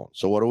answer the phone.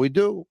 So what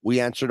do? We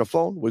answer the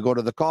phone. We go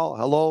to the call.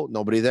 Hello,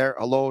 nobody there.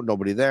 Hello,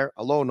 nobody there.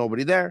 Hello,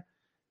 nobody there.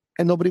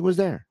 And nobody was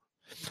there.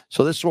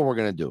 So this is what we're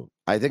going to do.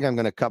 I think I'm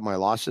going to cut my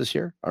losses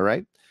here. All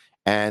right.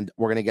 And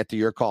we're going to get to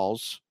your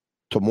calls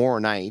tomorrow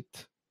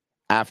night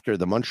after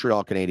the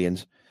Montreal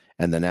Canadiens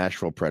and the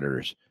Nashville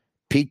Predators.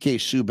 PK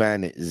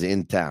Subban is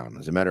in town.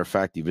 As a matter of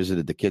fact, he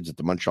visited the kids at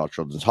the Montreal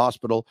Children's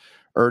Hospital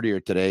earlier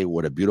today.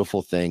 What a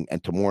beautiful thing.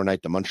 And tomorrow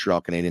night, the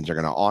Montreal Canadiens are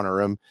going to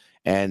honor him.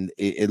 And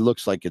it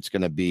looks like it's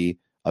going to be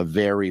a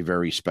very,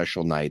 very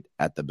special night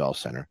at the Bell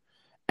Center.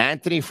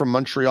 Anthony from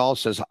Montreal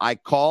says, I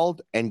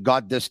called and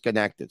got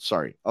disconnected.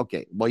 Sorry.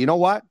 Okay. Well, you know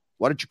what?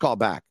 Why don't you call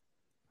back?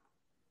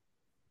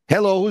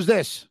 Hello, who's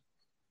this?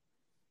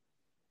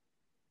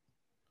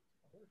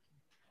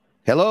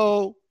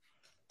 Hello?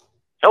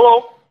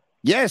 Hello.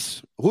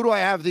 Yes. Who do I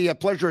have the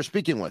pleasure of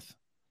speaking with?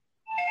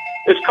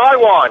 It's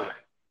Kaiwan.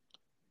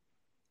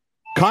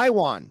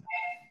 Kaiwan.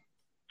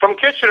 From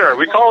Kitchener.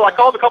 I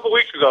called a couple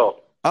weeks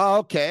ago. Oh,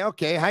 okay,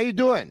 okay. How you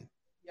doing?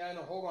 Yeah,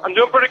 no, hold on. I'm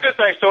doing pretty good,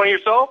 thanks, Tony.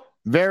 Yourself?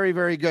 Very,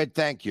 very good.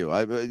 Thank you.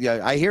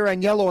 I hear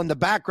Agnello in the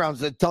background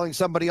telling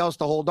somebody else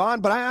to hold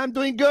on, but I'm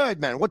doing good,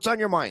 man. What's on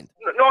your mind?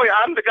 No,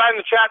 I'm the guy in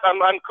the chat. I'm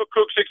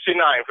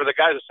Cook69 for the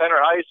guys at Center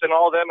Ice and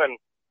all them. And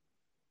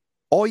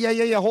oh,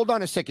 yeah. Hold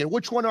on a second.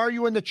 Which one are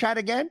you in the chat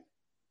again?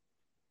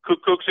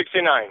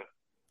 Cook69.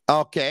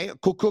 Okay,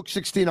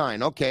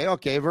 Cook69.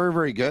 Okay. Very,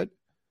 very good.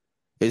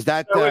 Is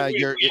that we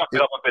your? It up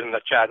a bit in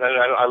the chat.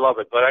 I love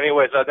it. But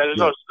anyways, there's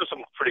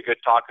some pretty good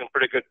talking.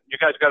 Pretty good. You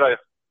guys got a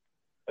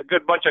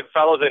good bunch of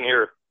fellows in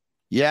here.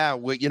 Yeah,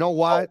 you know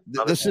what?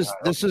 This is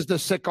the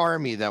sick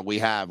army that we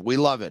have. We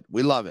love it.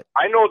 We love it.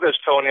 I know this,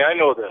 Tony. I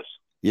know this.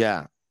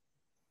 Yeah.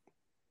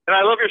 And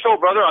I love your show,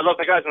 brother. I love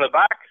the guys in the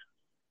back.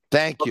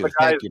 Thank you.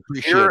 Appreciate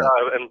here,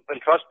 it.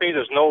 And trust me,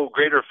 there's no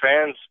greater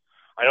fans.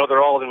 I know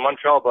they're all in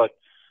Montreal, but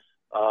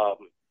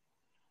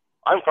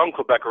I'm from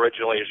Quebec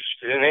originally. It's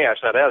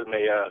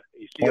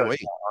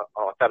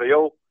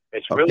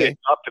really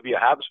tough to be a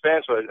Habs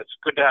fan, so it's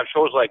good to have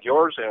shows like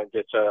yours, and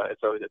it's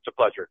a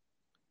pleasure.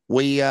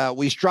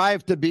 We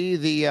strive to be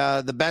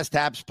the best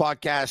Habs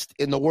podcast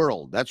in the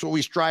world. That's what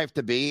we strive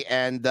to be,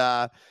 and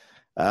that's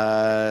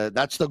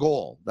the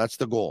goal. That's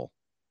the goal.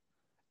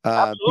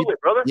 Absolutely,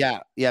 brother.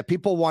 Yeah.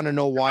 People want to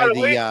know why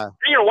bring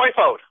your wife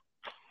out.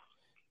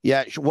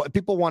 Yeah,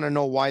 people want to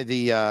know why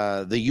the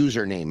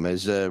username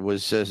is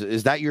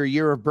that your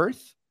year of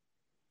birth?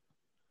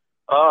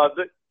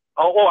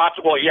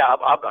 Absolutely. Yeah.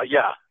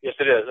 Yes,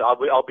 it is.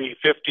 I'll be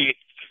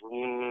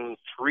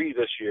 53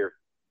 this year.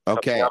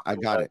 Okay, I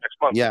got it. Next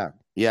month.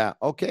 Yeah.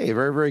 Okay,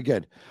 very, very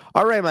good.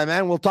 All right, my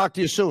man. We'll talk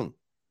to you soon.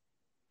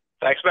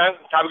 Thanks, man.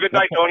 Have a good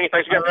night, Tony.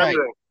 Thanks again for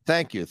everything.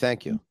 Thank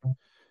you.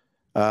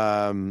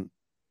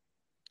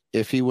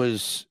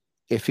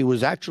 If he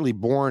was actually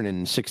born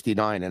in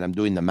 69, and I'm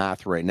doing the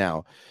math right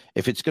now,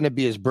 if it's going to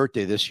be his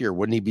birthday this year,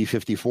 wouldn't he be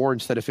 54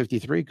 instead of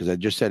 53? Because I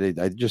just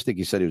think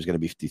he said he was going to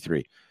be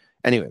 53.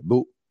 Anyway,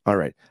 boo. All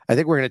right. I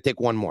think we're going to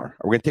take one more.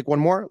 Are we going to take one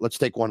more? Let's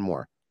take one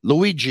more.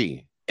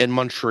 Luigi in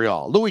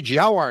Montreal. Luigi,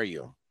 how are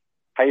you?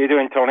 How you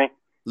doing, Tony?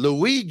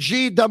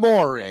 Luigi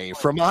D'Amore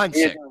from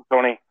Hansik.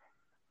 Tony?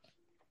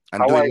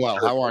 I'm doing well.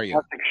 How are you?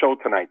 Fantastic show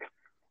tonight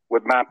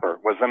with Mapper.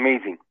 Was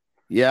amazing.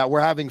 Yeah,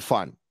 we're having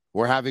fun.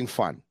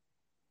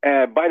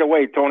 By the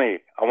way, Tony,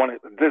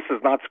 this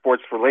is not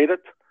sports related,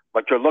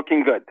 but you're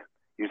looking good.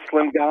 You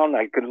slimmed down.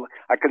 I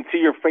can see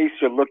your face.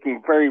 You're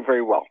looking very,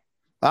 very well.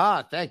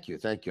 Thank you.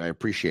 I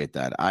appreciate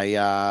that.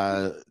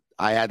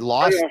 I had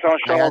lost.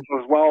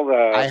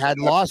 I had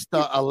lost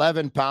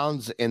 11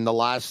 pounds in the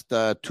last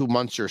 2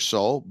 months or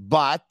so,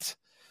 but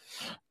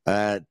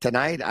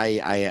tonight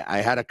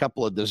I had a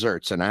couple of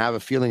desserts, and I have a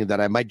feeling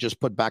that I might just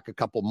put back a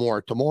couple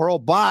more tomorrow.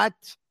 But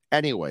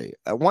anyway,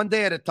 one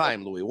day at a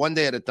time, Louis. One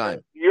day at a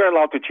time. You're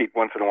allowed to cheat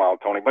once in a while,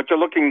 Tony, but you're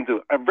looking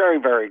to very,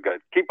 very good.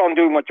 Keep on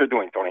doing what you're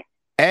doing, Tony.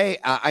 Hey,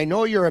 I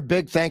know you're a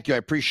big, thank you, I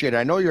appreciate it.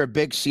 I know you're a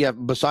big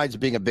CF, besides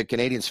being a big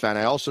Canadiens fan,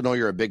 I also know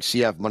you're a big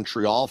CF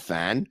Montreal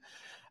fan.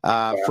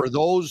 For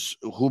those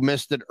who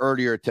missed it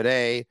earlier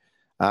today,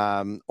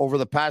 over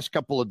the past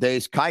couple of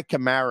days, Kai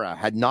Kamara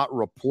had not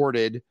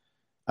reported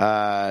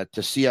to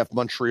CF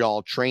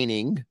Montreal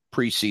training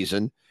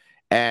preseason,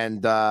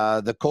 and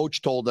the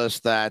coach told us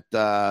that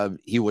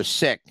he was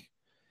sick.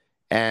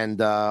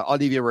 And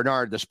Olivier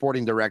Renard, the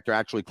sporting director,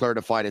 actually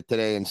clarified it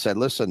today and said,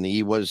 listen,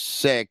 he was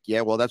sick.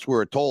 Yeah, well, that's what we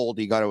were told.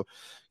 He got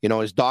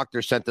his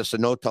doctor sent us a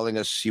note telling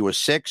us he was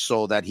sick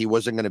so that he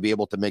wasn't going to be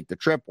able to make the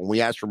trip. When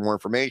we asked for more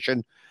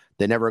information,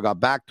 they never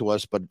got back to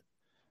us. But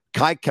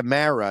Kai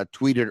Kamara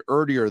tweeted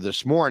earlier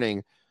this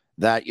morning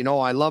that,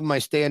 I love my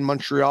stay in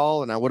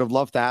Montreal and I would have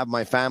loved to have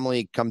my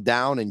family come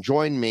down and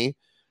join me.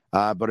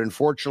 But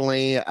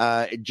unfortunately,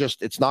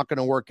 it's not going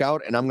to work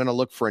out, and I'm going to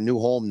look for a new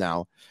home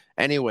now.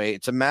 Anyway,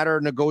 it's a matter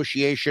of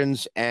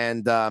negotiations,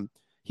 and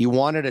he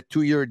wanted a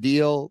 2-year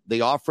deal.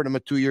 They offered him a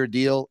 2-year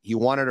deal. He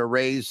wanted a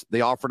raise.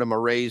 They offered him a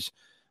raise,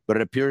 but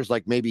it appears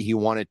like maybe he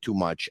wanted too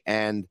much.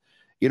 And,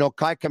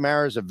 Kai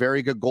Kamara is a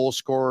very good goal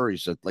scorer.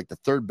 He's like the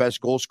third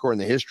best goal scorer in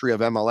the history of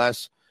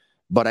MLS,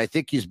 but I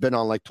think he's been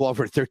on like 12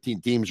 or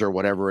 13 teams or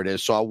whatever it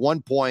is. So at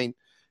one point,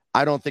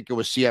 I don't think it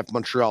was CF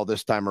Montreal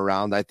this time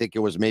around. I think it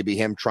was maybe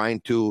him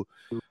trying to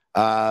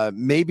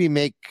maybe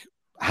make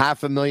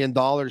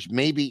 $500,000,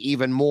 maybe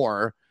even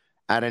more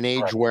at an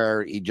age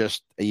where he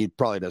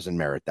probably doesn't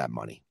merit that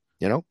money,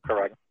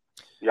 Correct.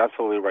 You're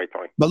absolutely right,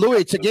 Tony. But Louis,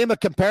 it's a game of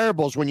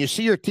comparables. When you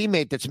see your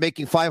teammate that's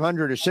making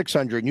 500 or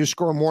 600 and you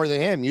score more than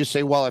him, you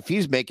say, well, if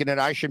he's making it,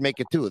 I should make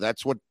it too.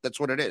 That's what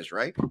it is,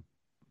 right?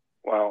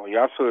 Well,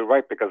 you're absolutely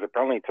right, because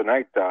apparently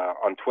tonight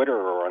on Twitter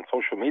or on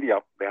social media,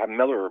 they have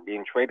Miller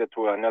being traded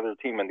to another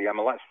team in the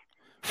MLS.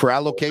 For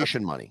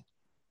allocation money.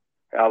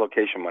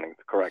 Allocation money,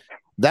 correct.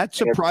 That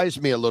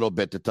surprised me a little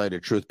bit, to tell you the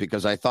truth,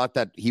 because I thought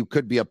that he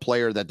could be a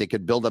player that they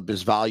could build up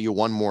his value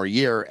one more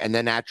year and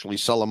then actually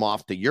sell him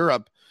off to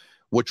Europe,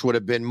 which would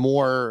have been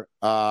more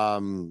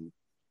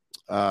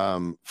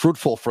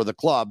fruitful for the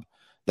club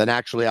than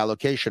actually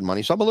allocation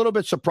money. So I'm a little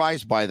bit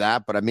surprised by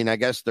that, but I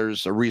guess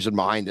there's a reason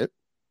behind it.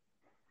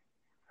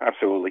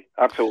 Absolutely.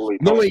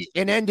 Louis,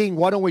 in ending,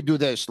 why don't we do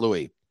this,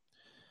 Louis?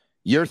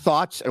 Your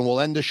thoughts, and we'll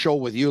end the show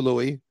with you,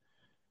 Louis.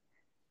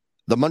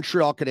 The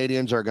Montreal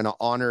Canadiens are going to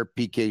honor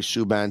PK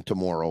Subban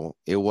tomorrow.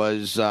 It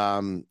was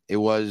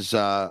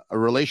a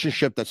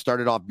relationship that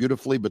started off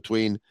beautifully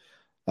between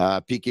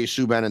PK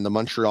Subban and the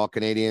Montreal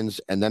Canadiens,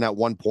 and then at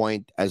one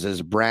point, as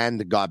his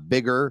brand got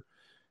bigger,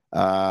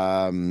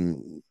 there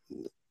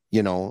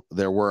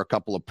were a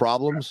couple of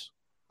problems.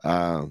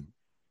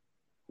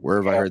 Where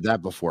have I heard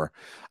that before?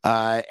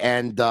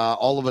 And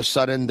all of a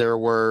sudden, there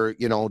were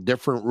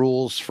different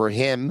rules for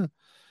him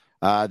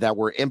that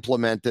were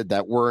implemented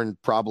that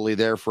weren't probably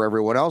there for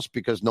everyone else,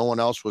 because no one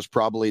else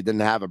didn't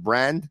have a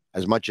brand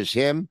as much as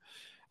him,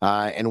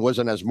 and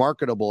wasn't as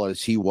marketable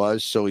as he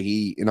was. So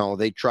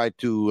they tried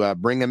to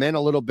bring him in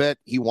a little bit.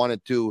 He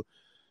wanted to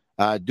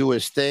do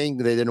his thing.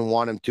 They didn't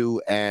want him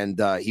to,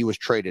 and he was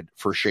traded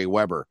for Shea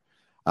Weber.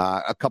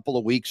 A couple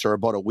of weeks or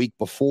about a week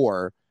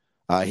before,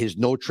 his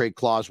no trade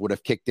clause would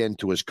have kicked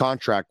into his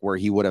contract, where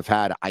he would have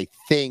had,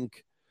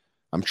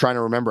 I'm trying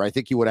to remember, I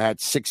think he would have had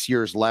 6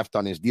 years left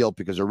on his deal,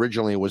 because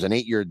originally it was an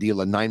 8-year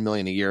deal and $9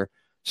 million a year,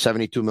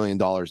 $72 million.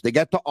 They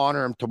get to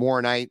honor him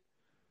tomorrow night.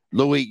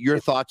 Louis, your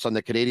thoughts on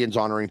the Canadiens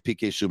honoring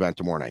PK Subban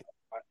tomorrow night?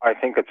 I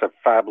think it's a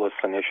fabulous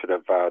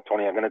initiative,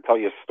 Tony. I'm going to tell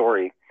you a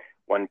story.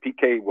 When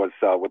PK was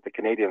with the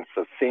Canadiens,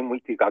 the same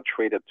week he got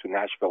traded to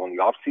Nashville in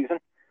the offseason,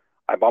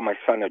 I bought my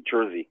son a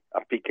jersey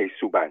of PK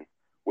Subban,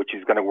 which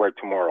he's going to wear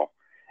tomorrow.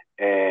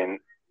 And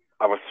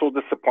I was so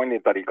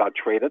disappointed that he got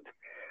traded.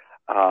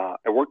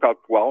 It worked out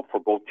well for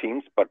both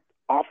teams, but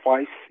off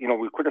ice,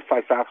 we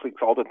criticize athletes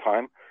all the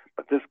time,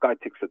 but this guy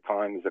takes the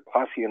time. He's a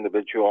classy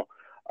individual.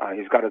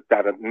 He's got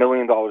that $1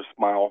 million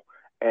smile,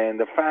 and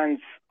the fans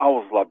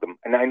always loved him.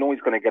 And I know he's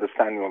going to get a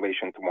standing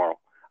ovation tomorrow.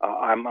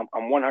 I'm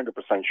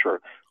 100%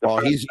 sure.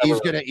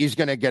 He's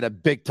gonna get a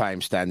big time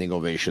standing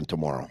ovation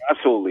tomorrow.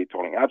 Absolutely,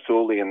 Tony.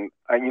 Absolutely, and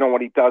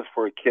what he does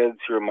for kids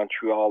here in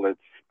Montreal, it's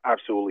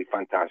absolutely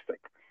fantastic.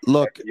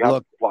 Look,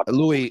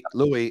 Louis,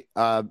 PK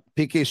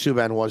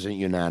Subban wasn't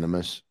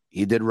unanimous.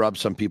 He did rub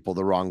some people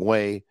the wrong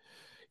way.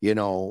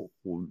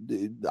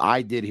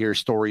 I did hear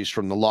stories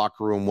from the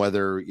locker room,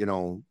 whether,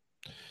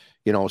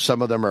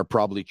 some of them are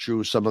probably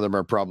true. Some of them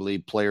are probably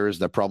players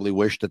that probably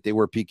wish that they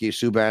were PK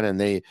Subban, and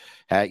they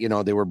had,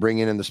 they were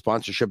bringing in the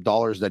sponsorship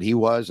dollars that he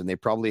was, and they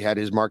probably had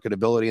his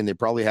marketability, and they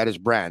probably had his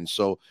brand.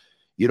 So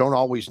you don't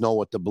always know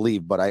what to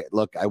believe. But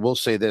I will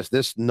say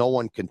this no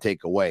one can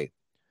take away.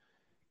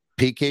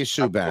 PK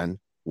Subban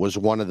was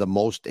one of the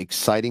most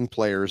exciting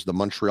players the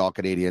Montreal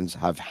Canadiens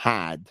have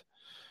had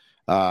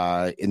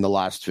in the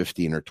last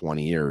 15 or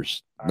 20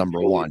 years. Number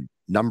one.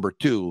 Number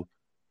two,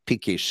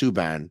 PK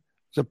Subban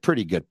is a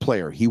pretty good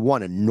player. He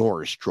won a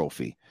Norris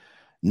Trophy.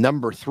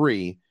 Number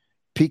three,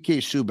 PK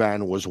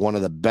Subban was one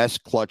of the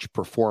best clutch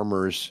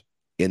performers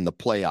in the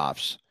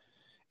playoffs.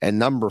 And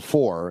number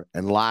four,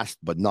 and last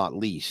but not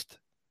least,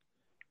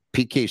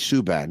 PK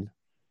Subban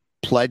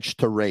pledged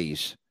to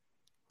raise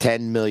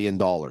 $10 million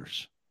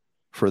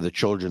for the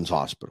Children's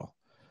Hospital.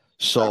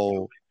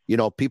 So,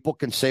 people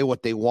can say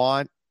what they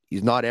want.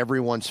 He's not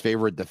everyone's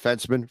favorite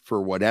defenseman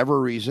for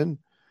whatever reason,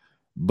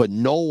 but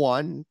no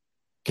one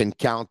can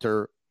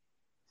counter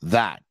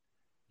that.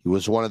 He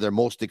was one of their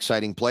most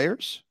exciting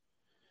players.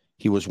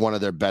 He was one of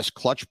their best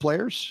clutch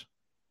players.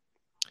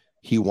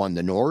 He won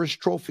the Norris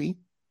Trophy,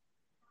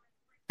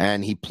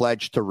 and he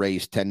pledged to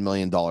raise $10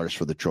 million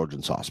for the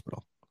Children's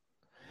Hospital.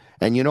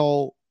 And,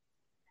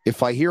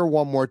 if I hear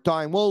one more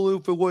time, well,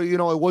 if it was, it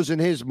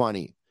wasn't his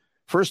money.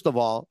 First of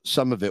all,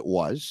 some of it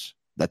was.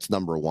 That's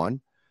number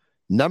one.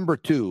 Number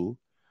two,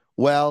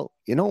 well,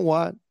 you know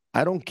what?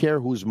 I don't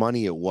care whose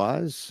money it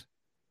was.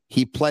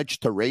 He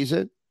pledged to raise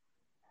it.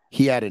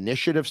 He had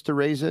initiatives to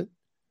raise it.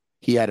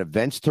 He had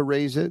events to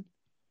raise it,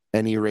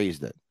 and he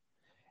raised it.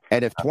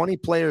 And if 20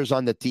 players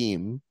on the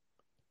team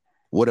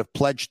would have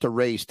pledged to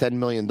raise $10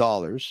 million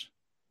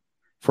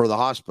for the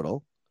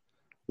hospital,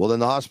 well, then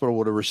the hospital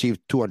would have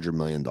received $200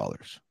 million.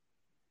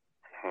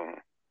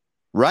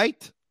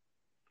 Right?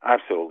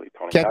 Absolutely,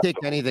 Tony. Can't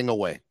take anything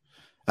away.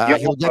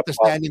 He'll get the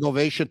standing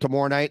ovation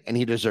tomorrow night, and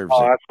he deserves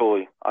it.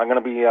 Absolutely. I'm gonna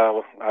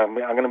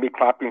be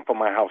clapping from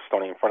my house,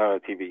 Tony, in front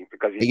of the TV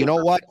because you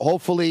know what?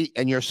 Hopefully,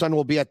 and your son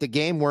will be at the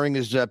game wearing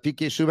his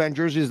PK Subban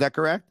jersey. Is that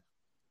correct?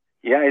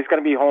 Yeah, he's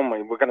gonna be home.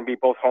 We're gonna be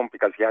both home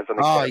because he has an.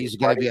 Oh, he's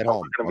gonna be at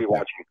home. We're gonna be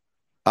watching.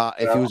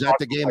 If he was at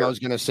the game, I was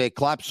gonna say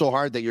clap so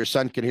hard that your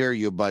son could hear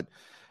you, but.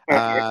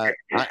 I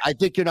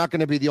think you're not going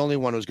to be the only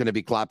one who's going to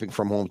be clapping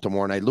from home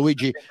tomorrow night.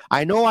 Luigi,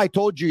 I know I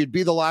told you you'd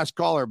be the last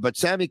caller, but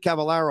Sammy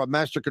Cavallaro of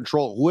Master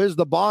Control, who is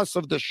the boss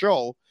of the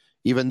show,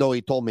 even though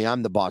he told me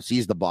I'm the boss,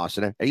 he's the boss,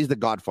 and he's the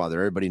godfather.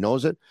 Everybody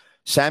knows it.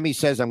 Sammy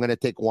says I'm going to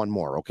take one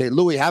more. Okay,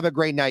 Louis, have a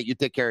great night. You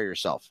take care of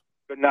yourself.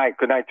 Good night.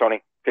 Good night,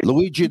 Tony.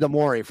 Luigi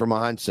D'Amore from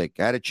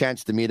Ahansik. I had a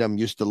chance to meet him,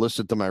 used to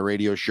listen to my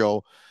radio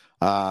show.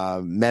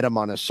 Met him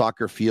on a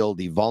soccer field.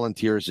 He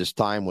volunteers his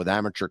time with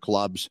amateur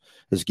clubs,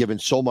 has given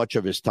so much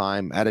of his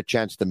time. Had a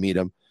chance to meet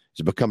him.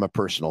 He's become a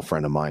personal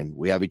friend of mine.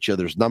 We have each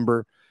other's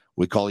number.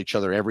 We call each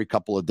other every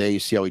couple of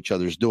days, see how each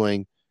other's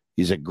doing.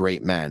 He's a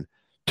great man.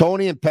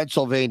 Tony in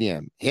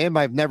Pennsylvania. Him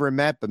I've never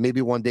met, but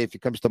maybe one day if he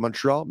comes to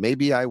Montreal,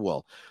 maybe I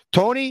will.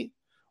 Tony,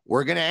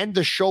 we're going to end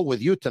the show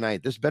with you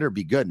tonight. This better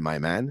be good, my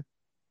man.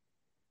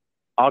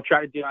 I'll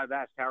try to do my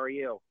best. How are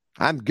you?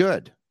 I'm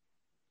good.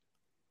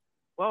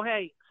 Well,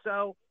 hey,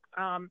 so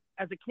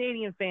as a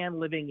Canadian fan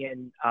living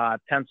in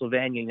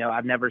Pennsylvania,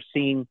 I've never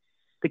seen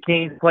the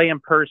Canadians play in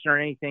person or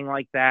anything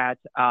like that.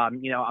 I'm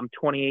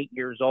 28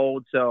 years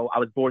old, so I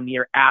was born the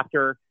year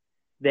after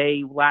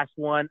they last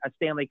won a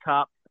Stanley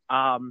Cup.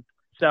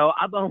 So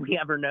I've only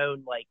ever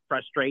known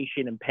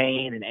frustration and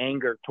pain and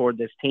anger toward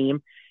this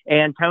team.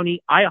 And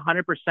Tony, I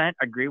 100%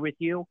 agree with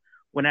you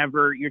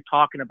whenever you're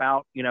talking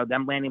about,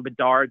 them landing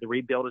Bedard, the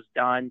rebuild is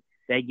done.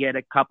 They get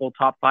a couple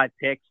top 5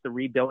 picks. The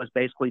rebuild is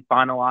basically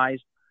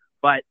finalized.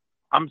 But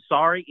I'm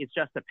sorry, it's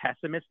just a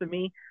pessimist to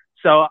me.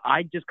 So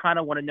I just kind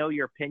of want to know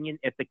your opinion.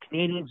 If the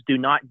Canadians do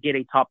not get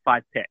a top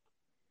 5 pick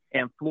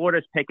and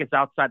Florida's pick is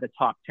outside the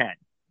top 10,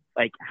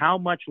 how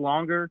much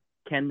longer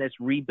can this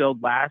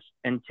rebuild last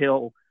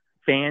until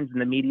fans and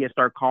the media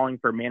start calling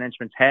for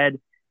management's head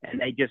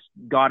and they just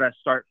got to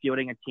start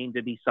fielding a team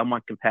to be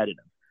somewhat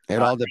competitive? It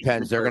all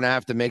depends. They're going to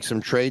have to make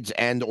some trades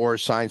and or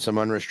sign some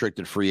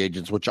unrestricted free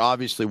agents, which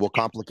obviously will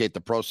complicate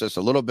the process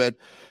a little bit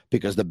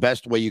because the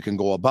best way you can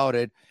go about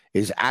it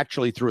is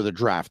actually through the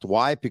draft.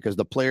 Why? Because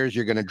the players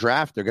you're going to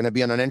draft, they're going to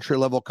be on an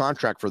entry-level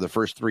contract for the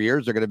first 3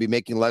 years. They're going to be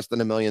making less than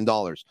 $1 million.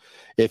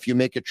 If you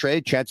make a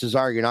trade, chances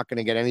are you're not going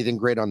to get anything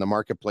great on the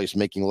marketplace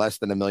making less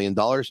than $1 million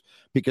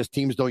because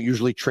teams don't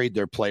usually trade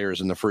their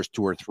players in the first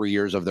 2 or 3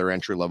 years of their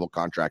entry-level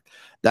contract.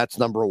 That's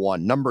number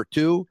one. Number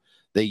two,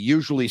 they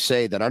usually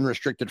say that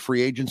unrestricted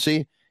free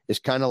agency is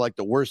kind of like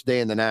the worst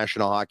day in the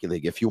National Hockey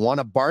League. If you want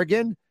a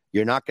bargain,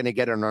 you're not going to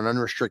get it on an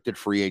unrestricted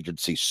free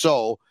agency.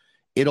 So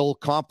it'll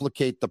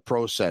complicate the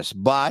process.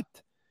 But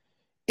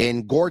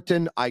in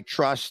Gorton, I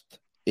trust.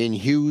 In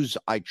Hughes,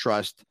 I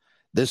trust.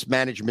 This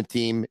management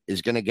team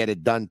is going to get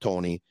it done,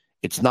 Tony.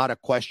 It's not a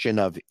question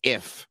of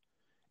if.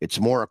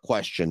 It's more a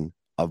question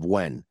of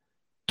when.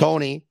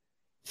 Tony,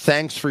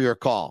 thanks for your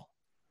call.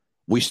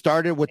 We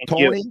started with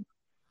Tony.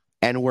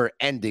 And we're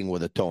ending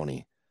with a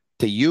Tony.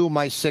 To you,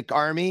 my sick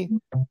army,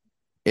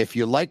 if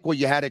you like what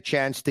you had a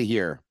chance to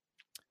hear,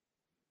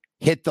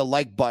 hit the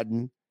like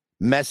button,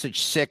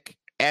 message sick,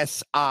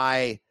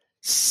 S-I-C-K.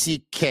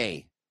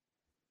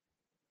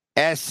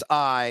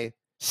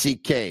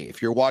 S-I-C-K.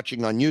 If you're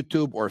watching on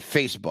YouTube or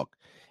Facebook.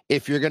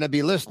 If you're going to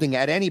be listening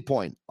at any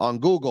point on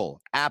Google,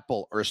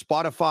 Apple, or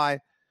Spotify,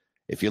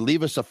 If you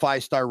leave us a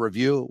 5-star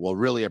review, we'll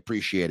really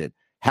appreciate it.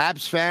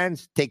 Habs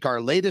fans, take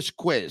our latest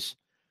quiz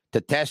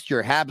to test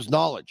your Habs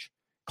knowledge.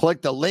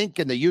 Click the link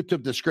in the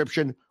YouTube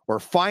description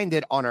or find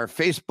it on our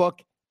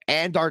Facebook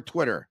and our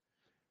Twitter.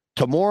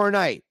 Tomorrow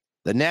night,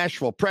 the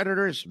Nashville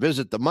Predators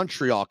visit the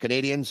Montreal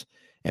Canadiens,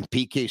 and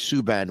PK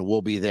Subban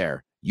will be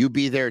there. You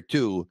be there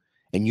too,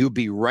 and you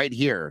be right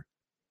here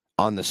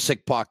on the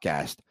Sick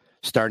Podcast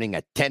starting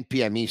at 10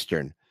 p.m.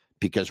 Eastern,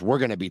 because we're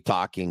going to be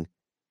talking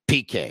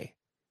PK.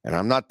 And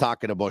I'm not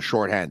talking about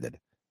shorthanded.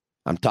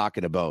 I'm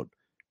talking about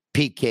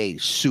PK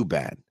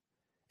Subban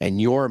and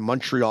your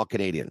Montreal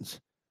Canadiens.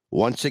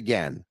 Once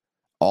again,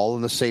 all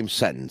in the same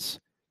sentence.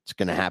 It's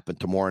going to happen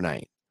tomorrow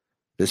night.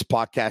 This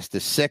podcast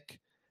is sick.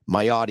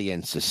 My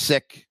audience is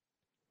sick.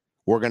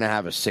 We're going to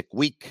have a sick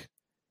week.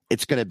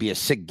 It's going to be a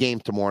sick game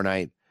tomorrow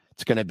night.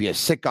 It's going to be a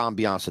sick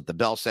ambiance at the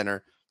Bell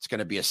Center. It's going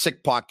to be a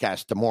sick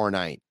podcast tomorrow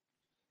night.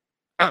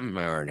 I'm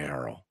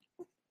Marinaro.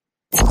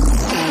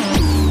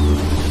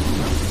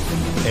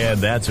 And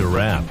that's a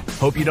wrap.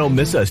 Hope you don't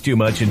miss us too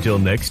much until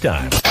next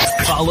time.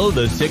 Follow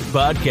the Sick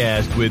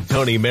Podcast with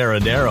Tony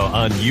Marinaro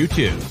on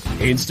YouTube,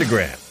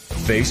 Instagram,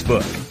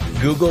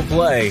 Facebook, Google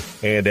Play,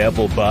 and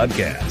Apple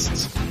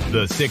Podcasts.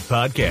 The Sick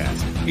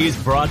Podcast is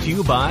brought to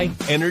you by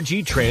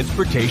Energy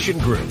Transportation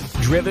Group.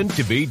 Driven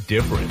to be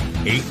different.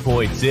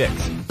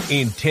 8.6.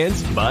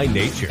 Intense by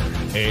nature.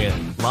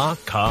 And La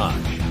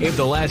Cage. If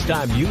the last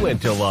time you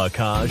went to La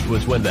Cage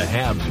was when the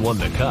Habs won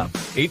the cup,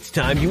 it's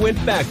time you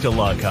went back to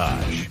La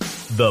Cage.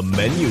 The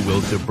menu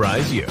will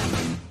surprise you.